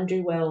come out and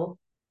do well,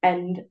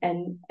 and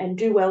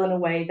do well in a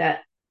way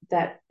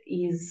that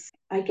is,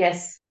 I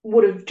guess,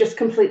 would have just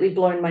completely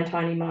blown my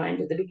tiny mind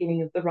at the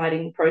beginning of the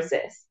writing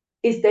process,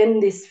 is then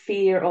this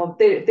fear of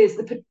there's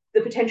the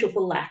potential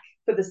for lack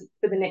for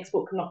the next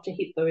book not to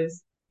hit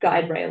those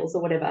guide rails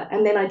or whatever.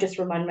 And then I just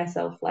remind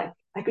myself, like,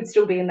 I could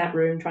still be in that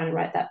room trying to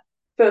write that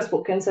first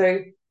book. And so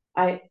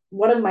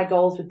one of my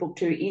goals with book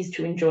 2 is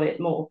to enjoy it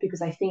more,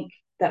 because I think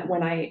that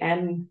when I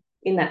am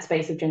in that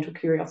space of gentle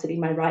curiosity,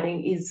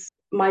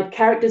 my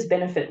characters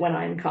benefit when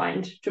I'm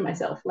kind to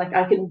myself. Like,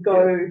 I can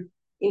go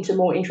into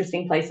more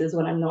interesting places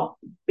when I'm not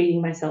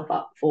beating myself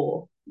up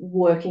for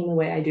working the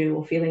way I do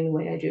or feeling the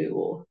way I do.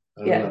 Or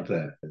I love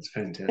that. It's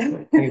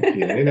fantastic. Thank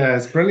you.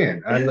 It's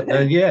brilliant.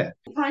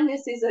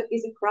 Kindness is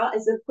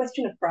a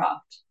question of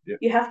craft.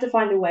 You have to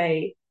find a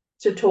way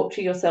to talk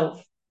to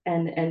yourself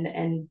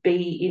and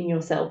be in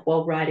yourself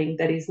while writing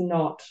that is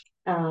not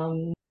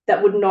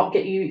that would not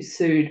get you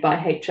sued by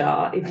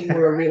HR if you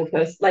were a real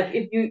person. Like,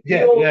 if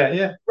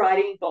your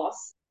writing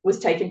boss was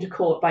taken to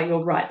court by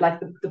your like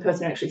the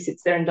person who actually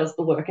sits there and does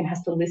the work and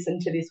has to listen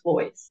to this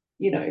voice,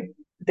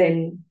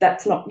 then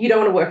that's not, you don't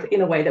want to work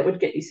in a way that would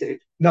get you sued.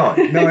 No.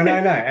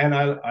 And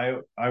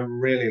I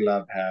really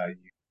love how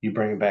you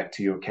bring it back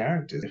to your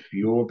characters. If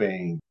you're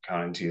being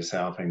kind to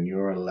yourself and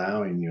you're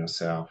allowing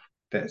yourself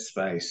that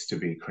space to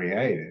be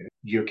creative,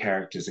 your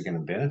characters are going to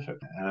benefit.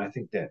 And I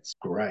think that's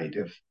great.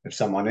 If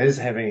someone is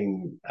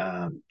having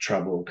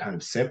trouble kind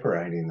of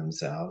separating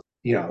themselves,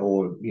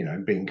 or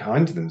being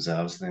kind to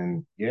themselves,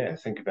 then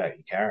think about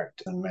your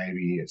character, and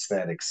maybe it's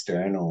that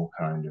external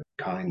kind of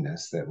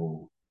kindness that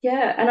will.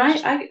 And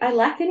I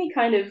lack any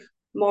kind of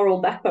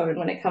moral backbone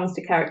when it comes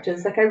to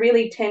characters. Like, I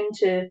really tend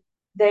to,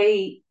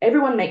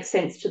 everyone makes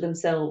sense to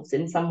themselves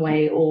in some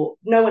way, or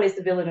no one is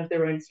the villain of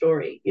their own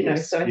story,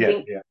 so I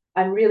think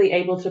I'm really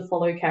able to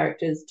follow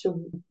characters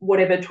to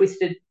whatever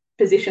twisted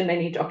position they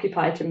need to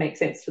occupy to make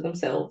sense to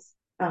themselves,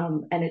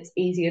 and it's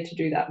easier to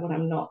do that when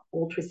I'm not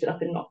all twisted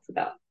up in knots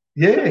about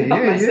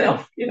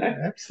myself.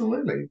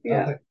 Absolutely.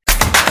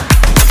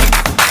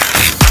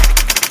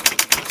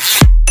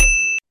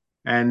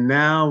 And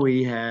now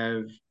we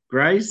have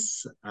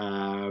Grace,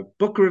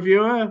 book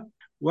reviewer.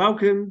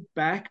 welcome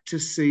back to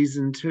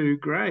season 2,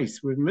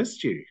 Grace. We've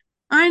missed you.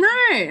 I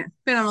know.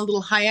 Been on a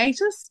little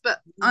hiatus,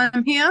 but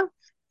I'm here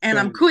and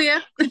I'm Fan-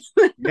 queer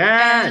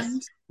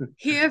Yes, and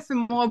here for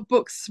more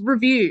books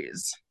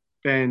reviews.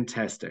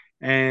 fantastic.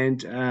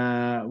 And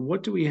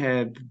what do we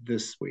have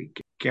this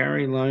week?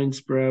 Gary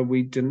Lonesborough,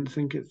 We Didn't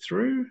Think It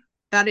Through.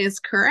 That is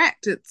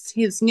correct. It's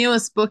his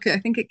newest book. I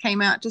think it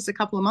came out just a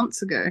couple of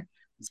months ago.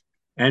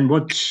 And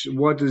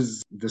what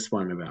is this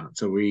one about?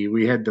 So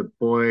we had The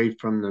Boy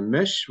from the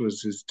Mish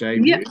was his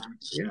debut.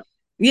 Yeah.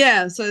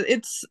 Yeah, so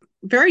it's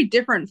very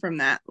different from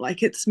that.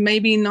 Like it's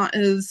maybe not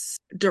as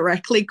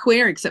directly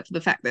queer, except for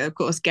the fact that, of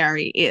course,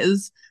 Gary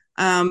is.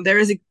 There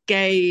is a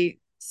gay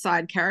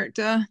side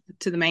character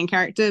to the main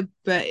character,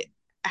 but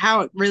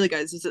how it really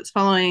goes is it's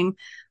following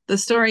the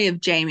story of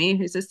Jamie,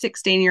 who's a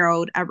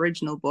 16-year-old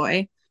Aboriginal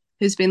boy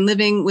who's been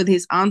living with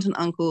his aunt and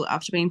uncle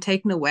after being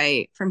taken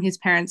away from his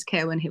parents'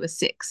 care when he was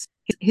 6.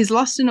 He's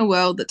lost in a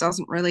world that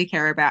doesn't really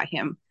care about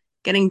him,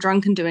 getting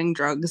drunk and doing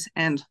drugs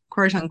and,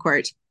 quote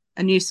unquote,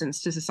 a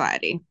nuisance to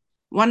society.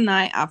 One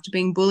night, after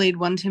being bullied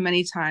one too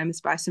many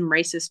times by some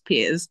racist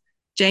peers,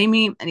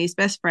 Jamie and his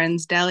best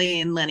friends,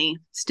 Dally and Lenny,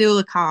 steal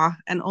a car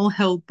and all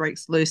hell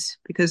breaks loose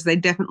because they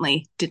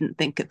definitely didn't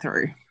think it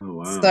through. Oh,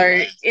 wow.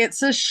 So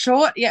it's a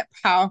short yet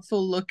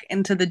powerful look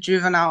into the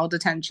juvenile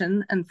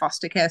detention and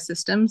foster care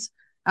systems,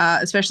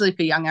 especially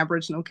for young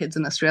Aboriginal kids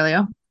in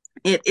Australia.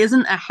 It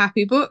isn't a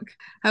happy book.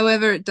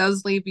 However, it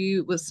does leave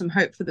you with some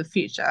hope for the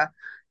future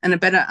and a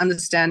better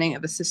understanding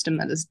of a system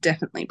that is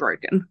definitely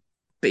broken.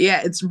 But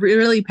yeah, it's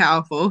really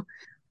powerful.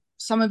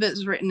 Some of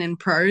it's written in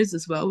prose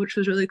as well, which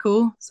was really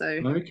cool.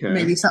 So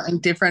maybe something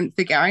different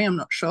for Gary, I'm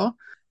not sure.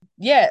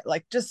 Yeah,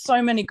 like just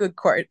so many good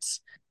quotes.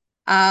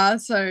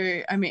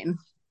 So, I mean,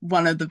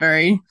 one of the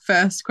very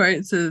first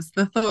quotes is,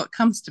 "The thought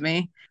comes to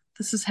me,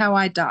 this is how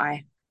I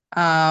die."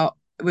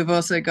 We've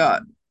also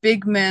got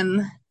big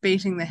men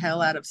beating the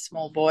hell out of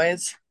small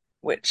boys,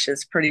 which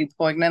is pretty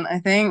poignant, I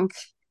think.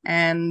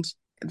 And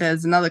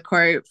there's another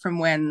quote from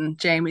when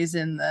Jamie's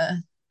in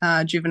the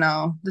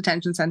juvenile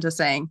detention center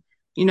saying,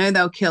 "You know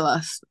they'll kill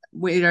us.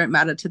 We don't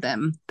matter to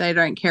them. They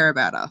don't care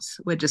about us.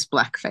 We're just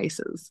black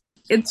faces."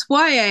 It's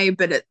YA,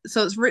 but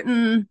so it's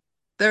written,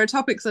 there are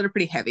topics that are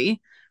pretty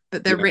heavy,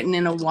 but they're written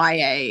in a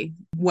YA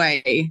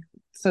way,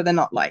 so they're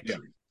not like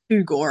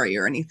too gory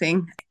or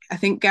anything. I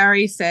think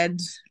Gary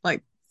said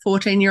like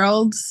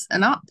 14-year-olds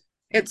and up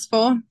it's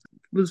for.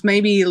 It was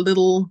maybe a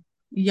little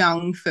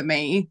young for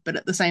me, but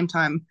at the same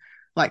time,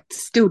 like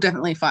still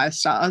definitely 5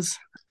 stars.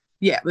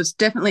 Yeah, it was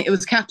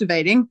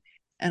captivating,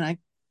 and I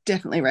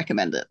definitely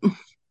recommend it.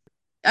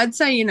 I'd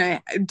say,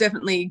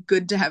 definitely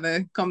good to have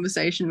a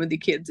conversation with your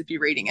kids if you're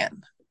reading it,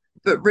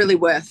 but really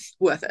worth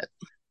it.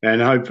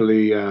 And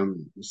hopefully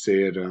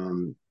see it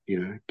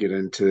get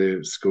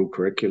into school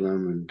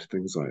curriculum and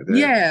things like that.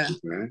 Yeah,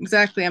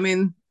 exactly. I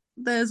mean,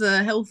 there's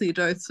a healthy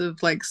dose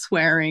of like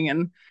swearing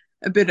and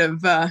a bit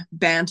of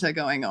banter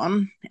going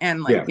on,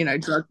 and like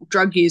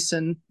drug use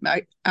and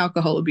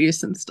alcohol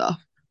abuse and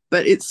stuff,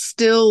 but it's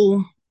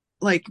still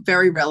like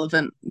very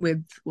relevant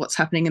with what's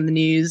happening in the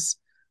news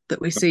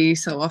that we see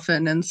so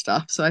often and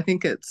stuff. So I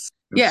think it's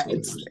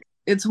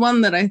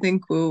one that I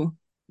think will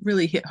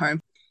really hit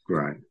home.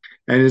 Right.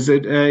 And is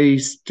it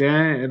it's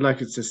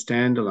a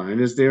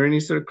standalone? Is there any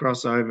sort of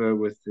crossover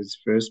with his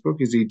first book?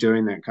 Is he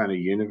doing that kind of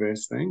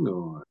universe thing,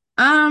 or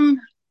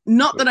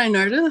not that I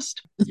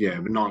noticed. Yeah,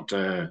 but not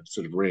a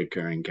sort of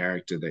recurring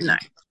character that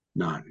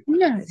No.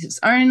 Yeah, it's its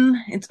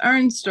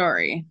own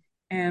story.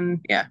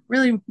 And yeah,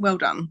 really well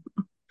done.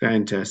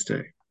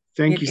 Fantastic.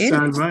 Thank you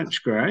so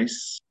much,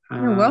 Grace.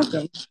 You're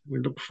welcome. We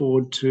look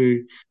forward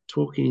to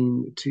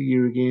talking to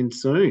you again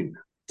soon.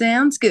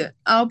 Sounds good.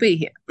 I'll be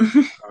here.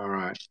 All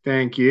right.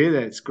 Thank you.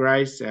 That's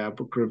Grace, our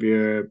book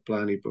reviewer,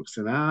 Blarney Books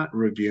and Art,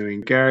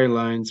 reviewing Gary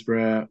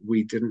Lonesborough,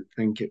 We Didn't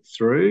Think It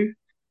Through,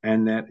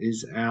 and that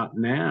is out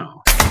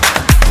now.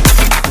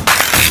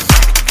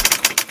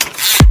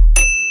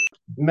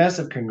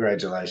 Massive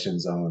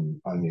congratulations on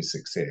your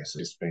success.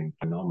 It's been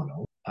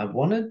phenomenal. I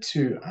wanted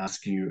to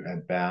ask you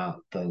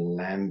about the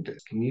Lambda.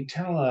 Can you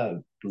tell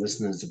our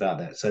listeners about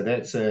that? So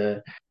that's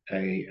a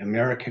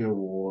American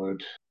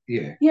award.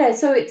 Yeah,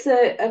 so it's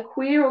a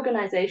queer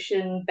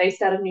organisation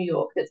based out of New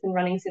York that's been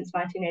running since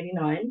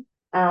 1989,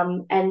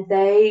 and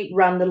they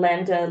run the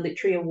Lambda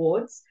Literary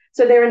Awards.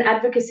 So they're an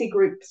advocacy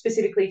group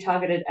specifically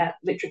targeted at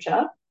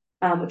literature,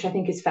 which I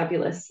think is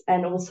fabulous.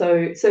 And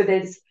also,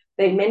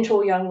 they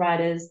mentor young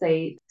writers,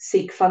 they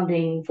seek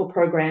funding for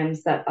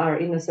programs that are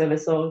in the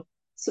service of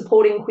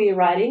supporting queer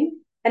writing.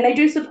 And they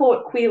do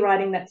support queer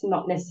writing that's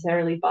not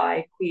necessarily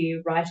by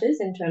queer writers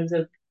in terms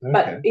of,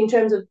 but in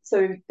terms of,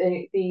 so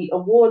the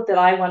award that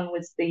I won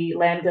was the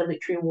Lambda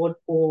Literary Award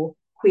for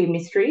Queer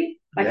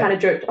Mystery. I kind of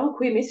joked,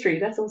 queer mystery,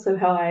 that's also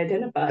how I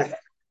identify.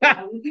 As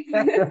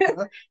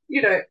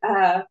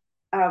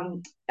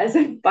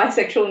a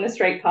bisexual in a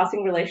straight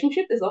passing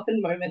relationship, there's often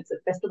moments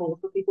at festivals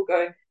where people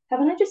go,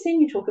 haven't I just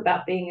seen you talk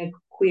about being a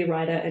queer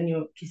writer and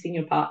you're kissing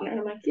your partner? And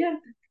I'm like, yeah,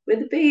 we're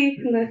the B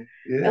and the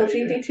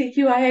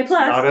LGBTQIA+.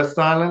 Not a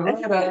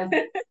silent writer.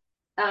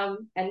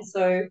 And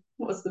so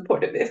what was the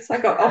point of this? I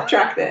got off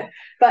track there.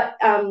 But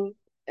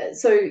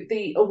so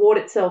the award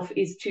itself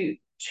is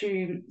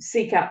to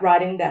seek out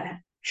writing that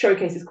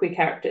showcases queer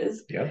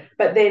characters. Yeah.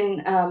 But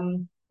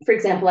then, for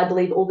example, I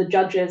believe all the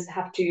judges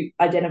have to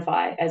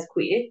identify as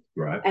queer.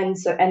 Right. And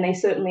they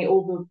certainly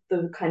all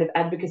the kind of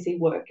advocacy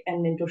work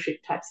and mentorship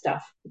type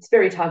stuff, it's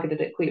very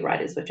targeted at queer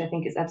writers, which I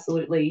think is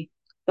absolutely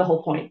the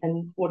whole point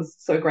and what is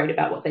so great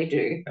about what they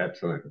do.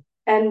 Absolutely.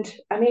 And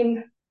I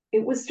mean,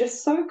 it was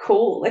just so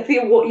cool. Like the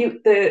award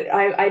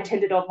I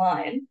attended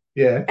online.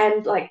 Yeah.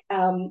 And like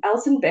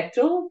Alison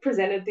Bechtel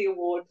presented the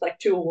award, like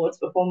 2 awards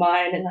before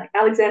mine, and like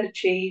Alexander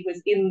Chi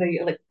was in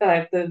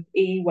the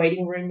E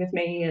waiting room with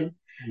me, and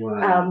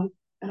wow.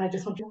 And I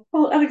just wanted to,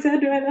 oh,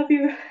 Alexander, I love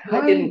you. Hi.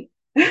 I didn't.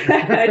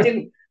 I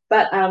didn't.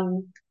 But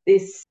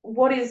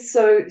what is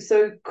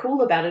so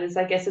cool about it is,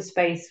 I guess, a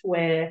space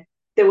where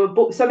there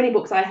were so many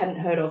books I hadn't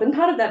heard of, and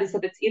part of that is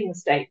that it's in the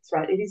States,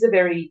 right? It is a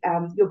very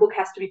your book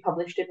has to be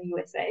published in the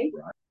USA,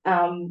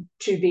 right,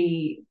 to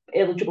be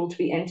eligible to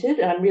be entered.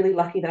 And I'm really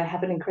lucky that I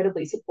have an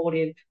incredibly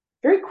supportive,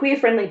 very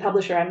queer-friendly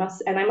publisher. I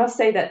must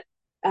say that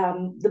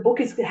the book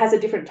has a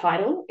different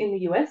title in the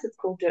US. It's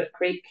called Dirt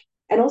Creek,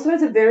 and also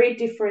has a very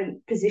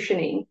different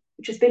positioning,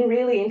 which has been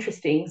really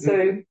interesting.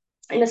 So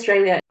in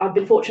Australia, I've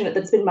been fortunate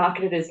that it's been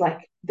marketed as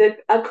like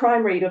a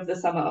crime read of the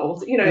summer, or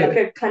like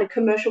a kind of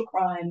commercial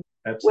crime.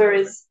 Absolutely.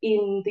 Whereas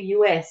in the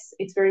US,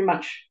 it's very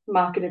much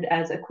marketed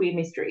as a queer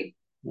mystery.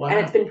 Wow. And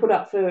it's been put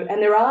up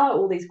and there are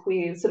all these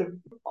queer sort of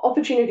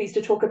opportunities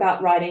to talk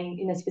about writing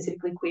in a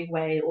specifically queer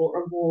way,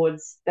 or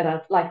awards that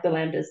are like the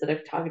Landers that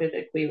are targeted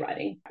at queer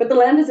writing. But the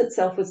Landers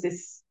itself was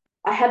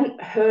I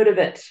hadn't heard of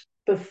it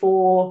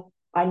before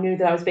I knew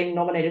that I was being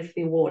nominated for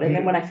the award. And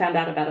then when I found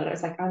out about it, I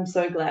was like, I'm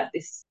so glad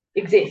this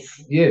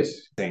exists. Yes.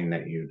 Saying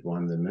that you'd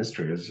won the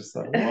mystery, it was just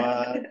like,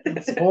 what?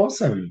 It's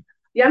awesome.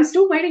 Yeah, I'm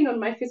still waiting on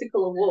my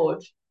physical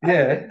award.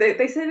 Yeah.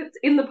 They said it's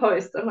in the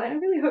post. I'm like, I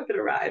really hope it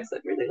arrives.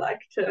 I'd really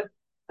like to.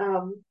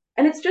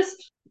 And it's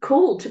just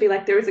cool to be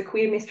like, there is a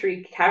queer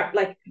mystery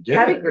category.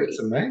 It's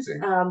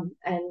amazing.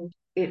 And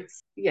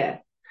it's,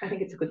 I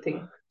think it's a good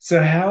thing.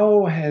 So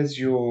how has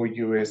your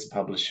US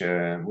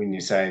publisher, when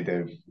you say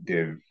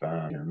they've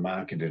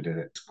marketed it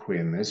as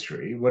queer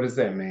mystery, what does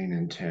that mean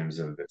in terms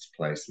of its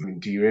placement?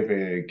 Do you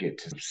ever get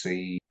to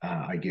see,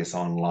 I guess,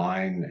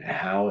 online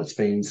how it's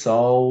been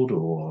sold,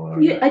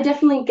 or? Yeah, I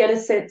definitely get a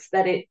sense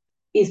that it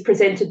is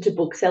presented to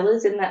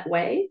booksellers in that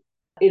way.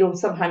 It'll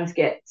sometimes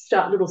get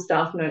little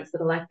staff notes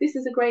that are like, this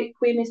is a great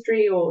queer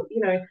mystery, or,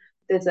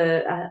 there's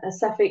a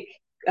sapphic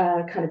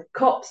kind of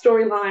cop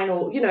storyline,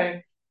 or,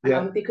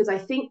 because I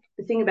think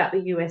the thing about the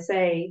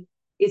USA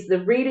is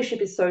the readership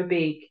is so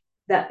big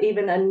that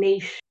even a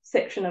niche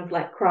section of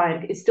like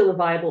crime is still a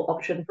viable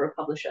option for a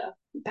publisher,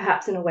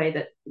 perhaps in a way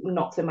that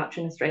not so much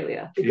in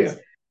Australia, because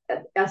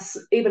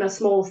even a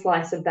small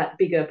slice of that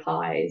bigger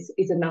pie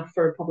is enough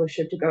for a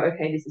publisher to go,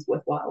 okay, this is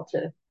worthwhile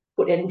to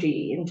put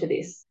energy into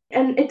this.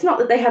 And it's not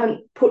that they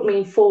haven't put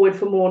me forward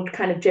for more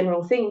kind of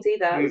general things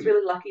either. I was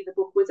really lucky. The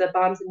book was a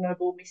Barnes and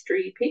Noble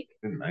mystery pick.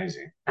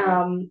 Amazing.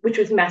 Which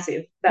was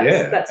massive.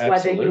 That's why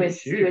the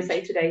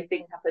USA Today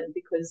thing happened,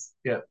 because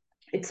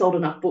it sold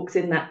enough books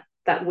in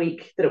that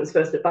week that it was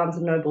first at Barnes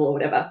and Noble or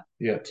whatever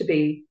to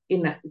be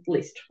in that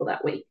list for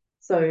that week.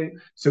 So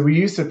were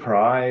you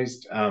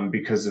surprised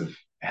because of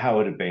how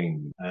it had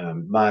been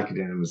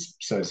marketed and was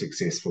so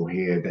successful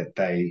here that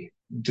they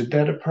did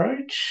that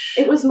approach?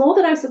 It was more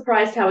that I was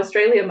surprised how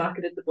Australia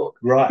marketed the book.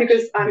 Right.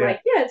 Because I'm like,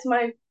 it's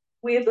my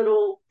weird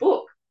little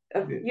book,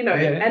 and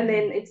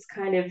then it's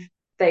kind of,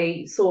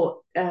 they saw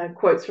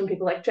quotes from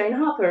people like Jane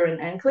Harper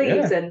and Anne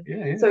Cleeves,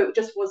 so it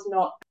just was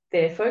not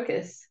their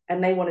focus,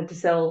 and they wanted to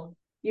sell,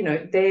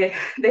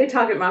 their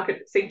target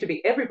market seemed to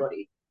be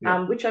everybody,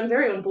 which I'm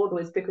very on board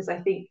with, because I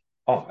think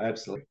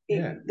absolutely.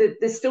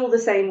 There's still the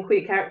same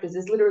queer characters.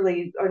 There's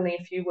literally only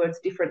a few words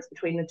difference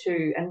between the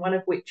two, and one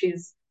of which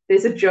is,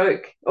 there's a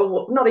joke,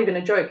 or not even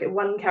a joke.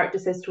 One character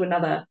says to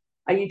another,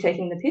 "Are you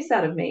taking the piss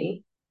out of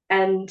me?"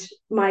 And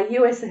my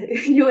US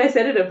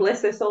editor,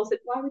 bless her soul, said,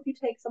 "Why would you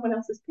take someone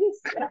else's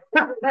piss?"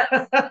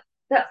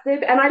 That's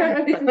their, and I don't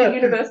know if this is a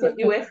universal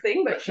US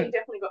thing, but she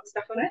definitely got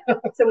stuck on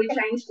it. So we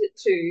changed it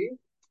to,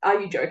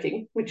 "Are you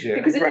joking?" Which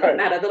because it didn't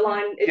matter. The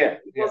line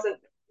wasn't,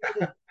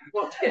 didn't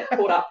want to get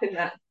caught up in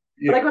that.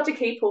 But I got to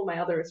keep all my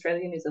other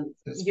Australianisms,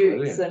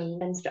 utes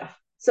and stuff.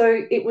 So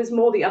it was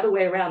more the other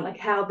way around, like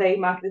how they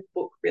marketed the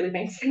book really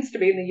makes sense to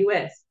me in the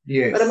US.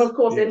 Yes. But I'm, of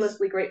course,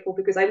 endlessly grateful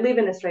because I live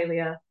in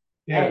Australia.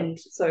 And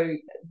so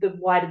the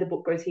wider the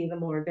book goes here, the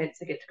more events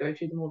I get to go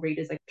to, the more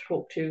readers I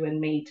talk to and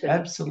meet.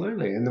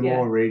 Absolutely. And the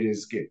more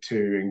readers get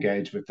to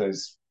engage with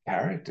those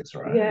characters,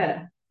 right?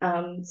 Yeah.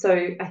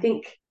 So I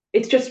think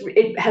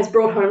it has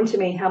brought home to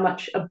me how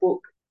much a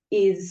book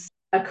is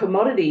a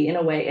commodity in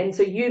a way, and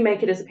so you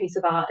make it as a piece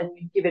of art and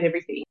you give it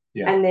everything,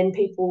 and then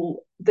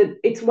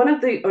it's one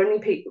of the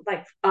only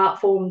like art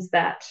forms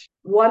that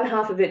one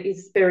half of it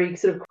is very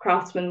sort of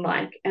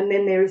craftsman-like, and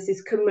then there is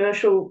this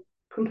commercial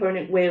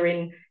component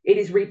wherein it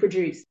is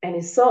reproduced and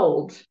is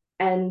sold,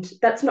 and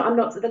that's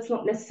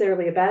not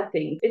necessarily a bad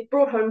thing. It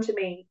brought home to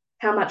me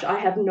how much I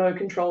have no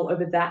control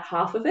over that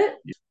half of it.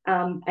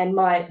 And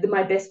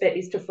my best bet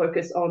is to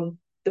focus on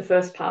the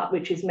first part,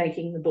 which is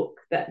making the book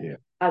that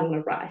I want to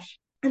write.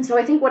 And so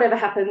I think whatever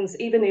happens,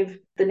 even if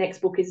the next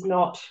book is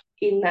not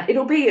in that,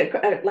 it'll be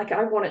like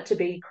I want it to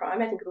be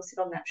crime. I think it'll sit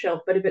on that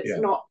shelf. But if it's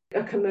not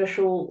a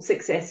commercial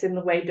success in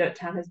the way Dirt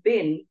Town has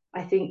been,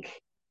 I think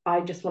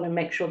I just want to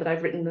make sure that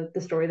I've written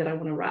the story that I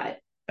want to write.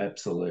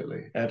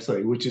 Absolutely.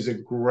 Absolutely. Which is a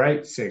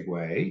great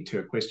segue to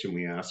a question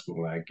we ask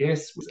all our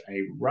guests, was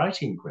a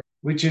writing question,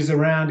 which is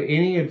around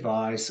any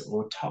advice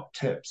or top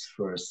tips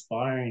for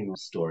aspiring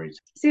storytellers.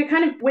 So I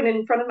kind of went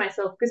in front of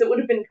myself because it would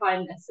have been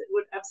kindness. It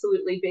would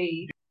absolutely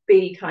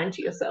be kind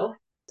to yourself.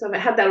 So I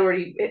had that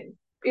already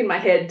in my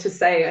head to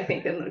say, I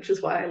think, and which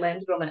is why I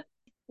landed on it.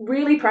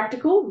 Really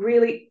practical,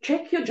 really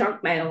check your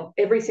junk mail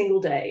every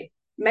single day.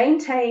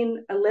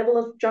 Maintain a level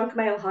of junk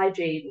mail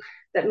hygiene.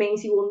 That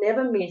means you will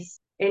never miss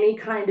any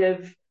kind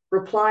of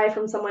reply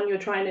from someone you're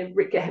trying to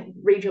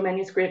read your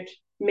manuscript,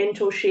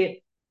 mentorship.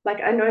 Like,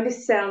 I know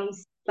this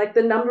sounds like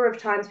the number of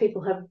times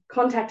people have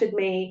contacted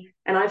me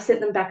and I've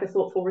sent them back a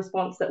thoughtful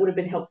response that would have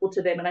been helpful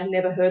to them, and I've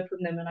never heard from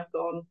them, and I've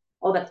gone,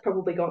 oh, that's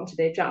probably gone to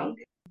their junk.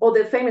 Or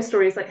the famous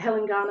stories like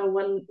Helen Garner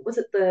won,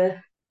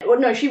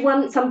 she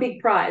won some big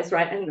prize,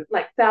 right? And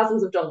like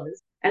thousands of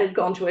dollars, and had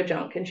gone to her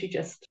junk, and she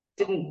just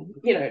didn't,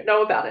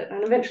 know about it.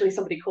 And eventually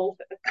somebody called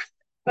her.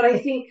 But I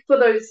think for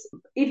those,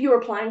 if you're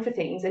applying for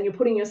things and you're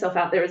putting yourself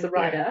out there as a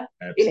writer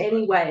in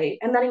any way,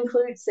 and that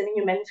includes sending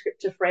your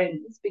manuscript to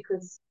friends,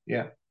 because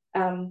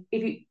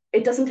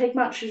it doesn't take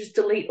much to just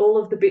delete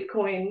all of the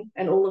Bitcoin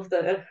and all of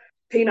the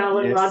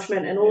penile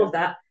enlargement and all of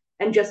that,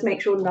 and just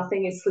make sure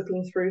nothing is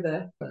slipping through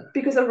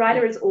because a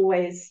writer is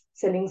always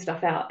sending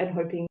stuff out and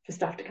hoping for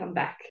stuff to come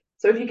back.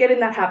 So if you get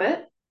in that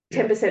habit,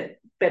 10%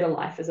 better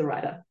life as a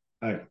writer.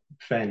 Oh,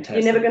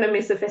 fantastic. You're never going to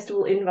miss a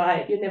festival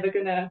invite. You're never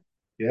going to...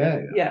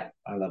 Yeah.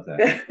 I love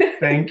that.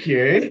 Thank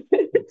you.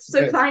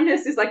 So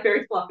kindness is like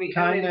very fluffy.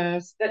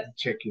 Kindness. That's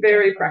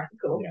very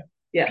practical.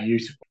 Yeah.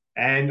 Beautiful.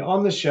 And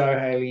on the show,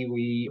 Hayley,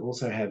 we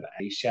also have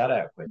a shout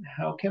out.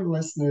 How can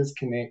listeners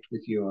connect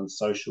with you on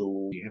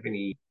social? Do you have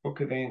any book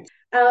events?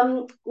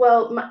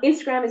 Well, my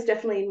Instagram is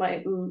definitely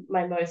my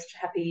most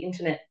happy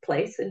internet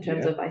place in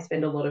terms of I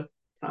spend a lot of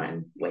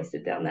time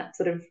wasted down that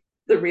sort of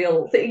the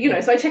real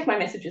thing, so I check my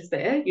messages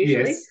there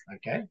usually. Yes.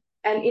 Okay.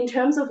 And in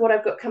terms of what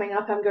I've got coming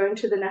up, I'm going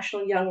to the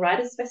National Young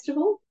Writers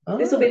Festival.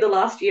 This will be the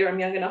last year I'm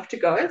young enough to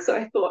go. So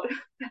I thought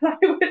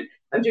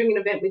I'm doing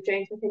an event with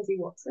James Mackenzie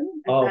Watson.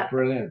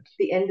 Brilliant.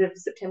 The end of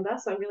September.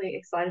 So I'm really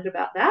excited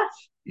about that.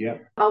 Yeah.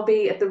 I'll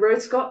be at the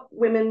Rose Scott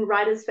Women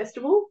Writers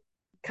Festival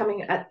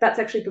that's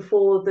actually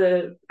before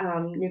the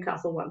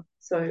Newcastle one.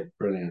 So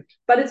brilliant.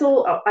 But it's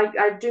all,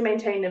 I do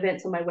maintain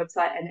events on my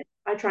website, and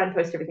I try and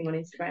post everything on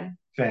Instagram.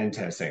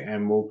 Fantastic.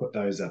 And we'll put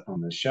those up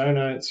on the show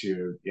notes,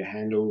 your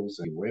handles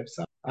and your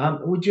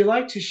website. Would you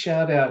like to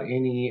shout out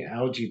any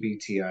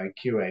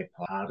LGBTIQA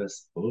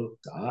artists,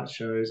 books, art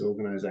shows,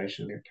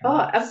 organisations?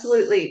 Oh,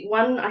 absolutely.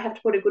 One I have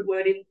to put a good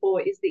word in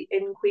for is the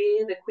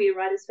NQueer, the Queer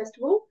Writers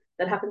Festival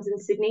that happens in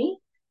Sydney.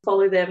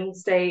 Follow them,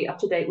 stay up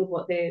to date with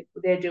what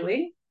they're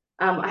doing.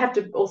 I have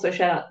to also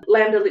shout out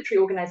Lambda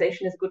Literary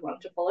Organisation is a good one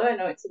to follow. I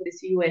know it's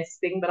this US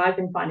thing, but I've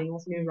been finding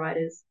lots of new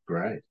writers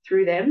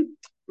through them.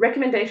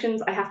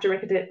 Recommendations, I have to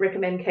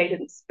recommend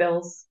Cadence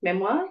Bell's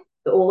memoir,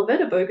 All of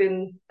It, A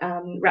Bogan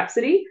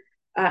Rhapsody.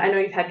 I know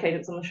you've had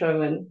Cadence on the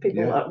show, and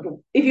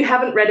people if you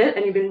haven't read it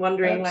and you've been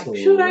wondering,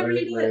 should I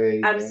read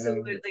it?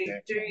 Absolutely.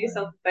 Do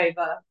yourself a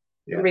favour,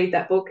 read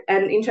that book.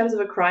 And in terms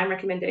of a crime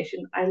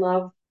recommendation, I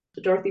love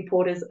Dorothy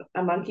Porter's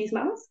A Monkey's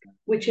Mask,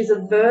 which is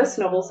a verse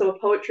novel, so a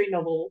poetry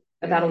novel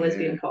about a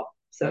lesbian cop.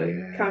 So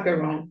can't go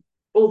wrong.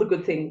 All the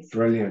good things.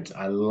 Brilliant.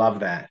 I love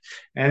that.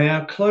 And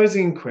our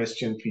closing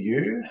question for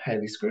you,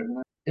 Hayley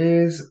Scrivenor,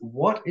 is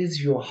what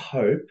is your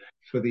hope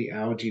for the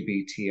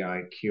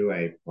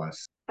LGBTIQA+?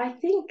 I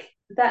think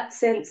that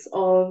sense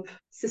of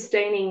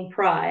sustaining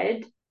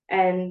pride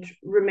and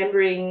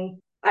remembering,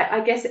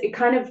 I guess it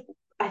kind of,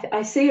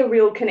 I see a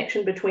real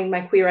connection between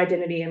my queer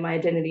identity and my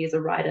identity as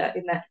a writer,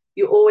 in that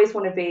you always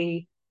want to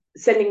be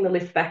sending the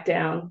lift back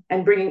down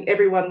and bringing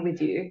everyone with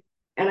you.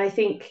 And I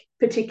think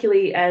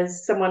particularly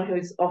as someone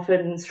who's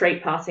often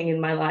straight passing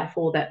in my life,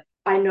 or that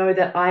I know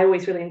that I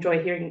always really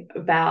enjoy hearing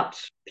about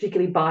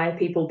particularly bi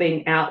people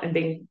being out and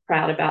being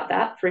proud about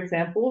that, for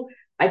example.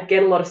 I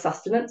get a lot of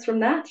sustenance from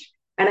that.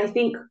 And I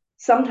think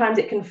sometimes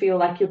it can feel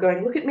like you're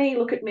going, look at me,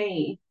 look at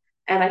me.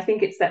 And I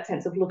think it's that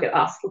sense of look at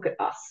us, look at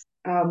us.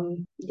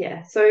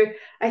 So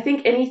I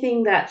think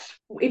anything that,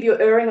 if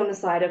you're erring on the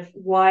side of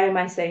why am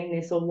I saying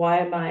this, or why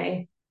am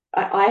I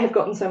have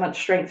gotten so much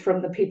strength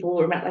from the people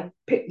around,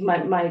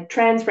 like my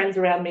trans friends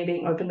around me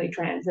being openly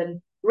trans,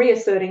 and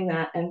reasserting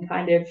that, and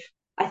kind of,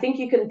 I think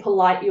you can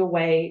polite your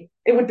way.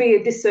 It would be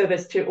a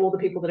disservice to all the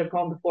people that have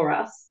gone before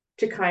us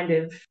to kind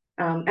of,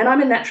 and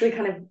I'm a naturally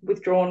kind of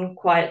withdrawn,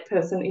 quiet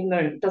person, even though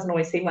it doesn't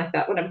always seem like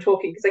that when I'm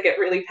talking, because I get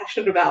really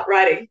passionate about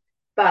writing.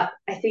 But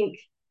I think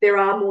there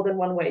are more than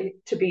one way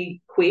to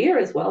be queer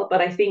as well.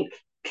 But I think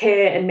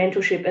care and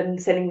mentorship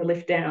and sending the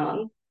lift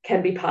down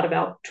can be part of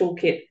our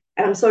toolkit.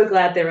 And I'm so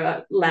glad there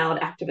are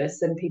loud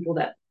activists and people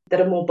that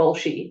are more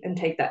bolshy and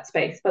take that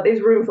space. But there's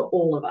room for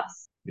all of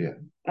us. Yeah.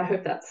 I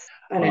hope that's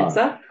an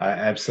answer. I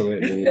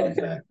absolutely love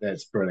that.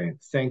 That's brilliant.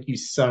 Thank you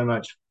so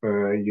much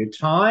for your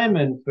time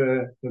and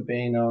for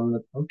being on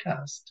the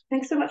podcast.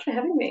 Thanks so much for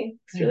having me.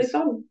 It's really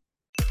fun.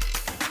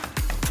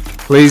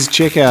 Please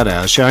check out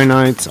our show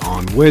notes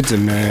on Words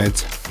and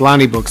Nerds,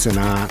 Blarney Books and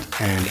Art,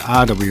 and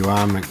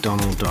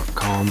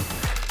rwrmcdonald.com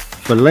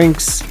for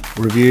links,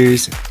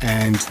 reviews,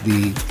 and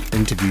the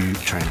interview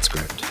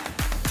transcript.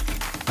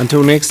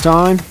 Until next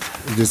time,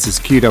 this is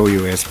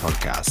QWS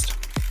Podcast.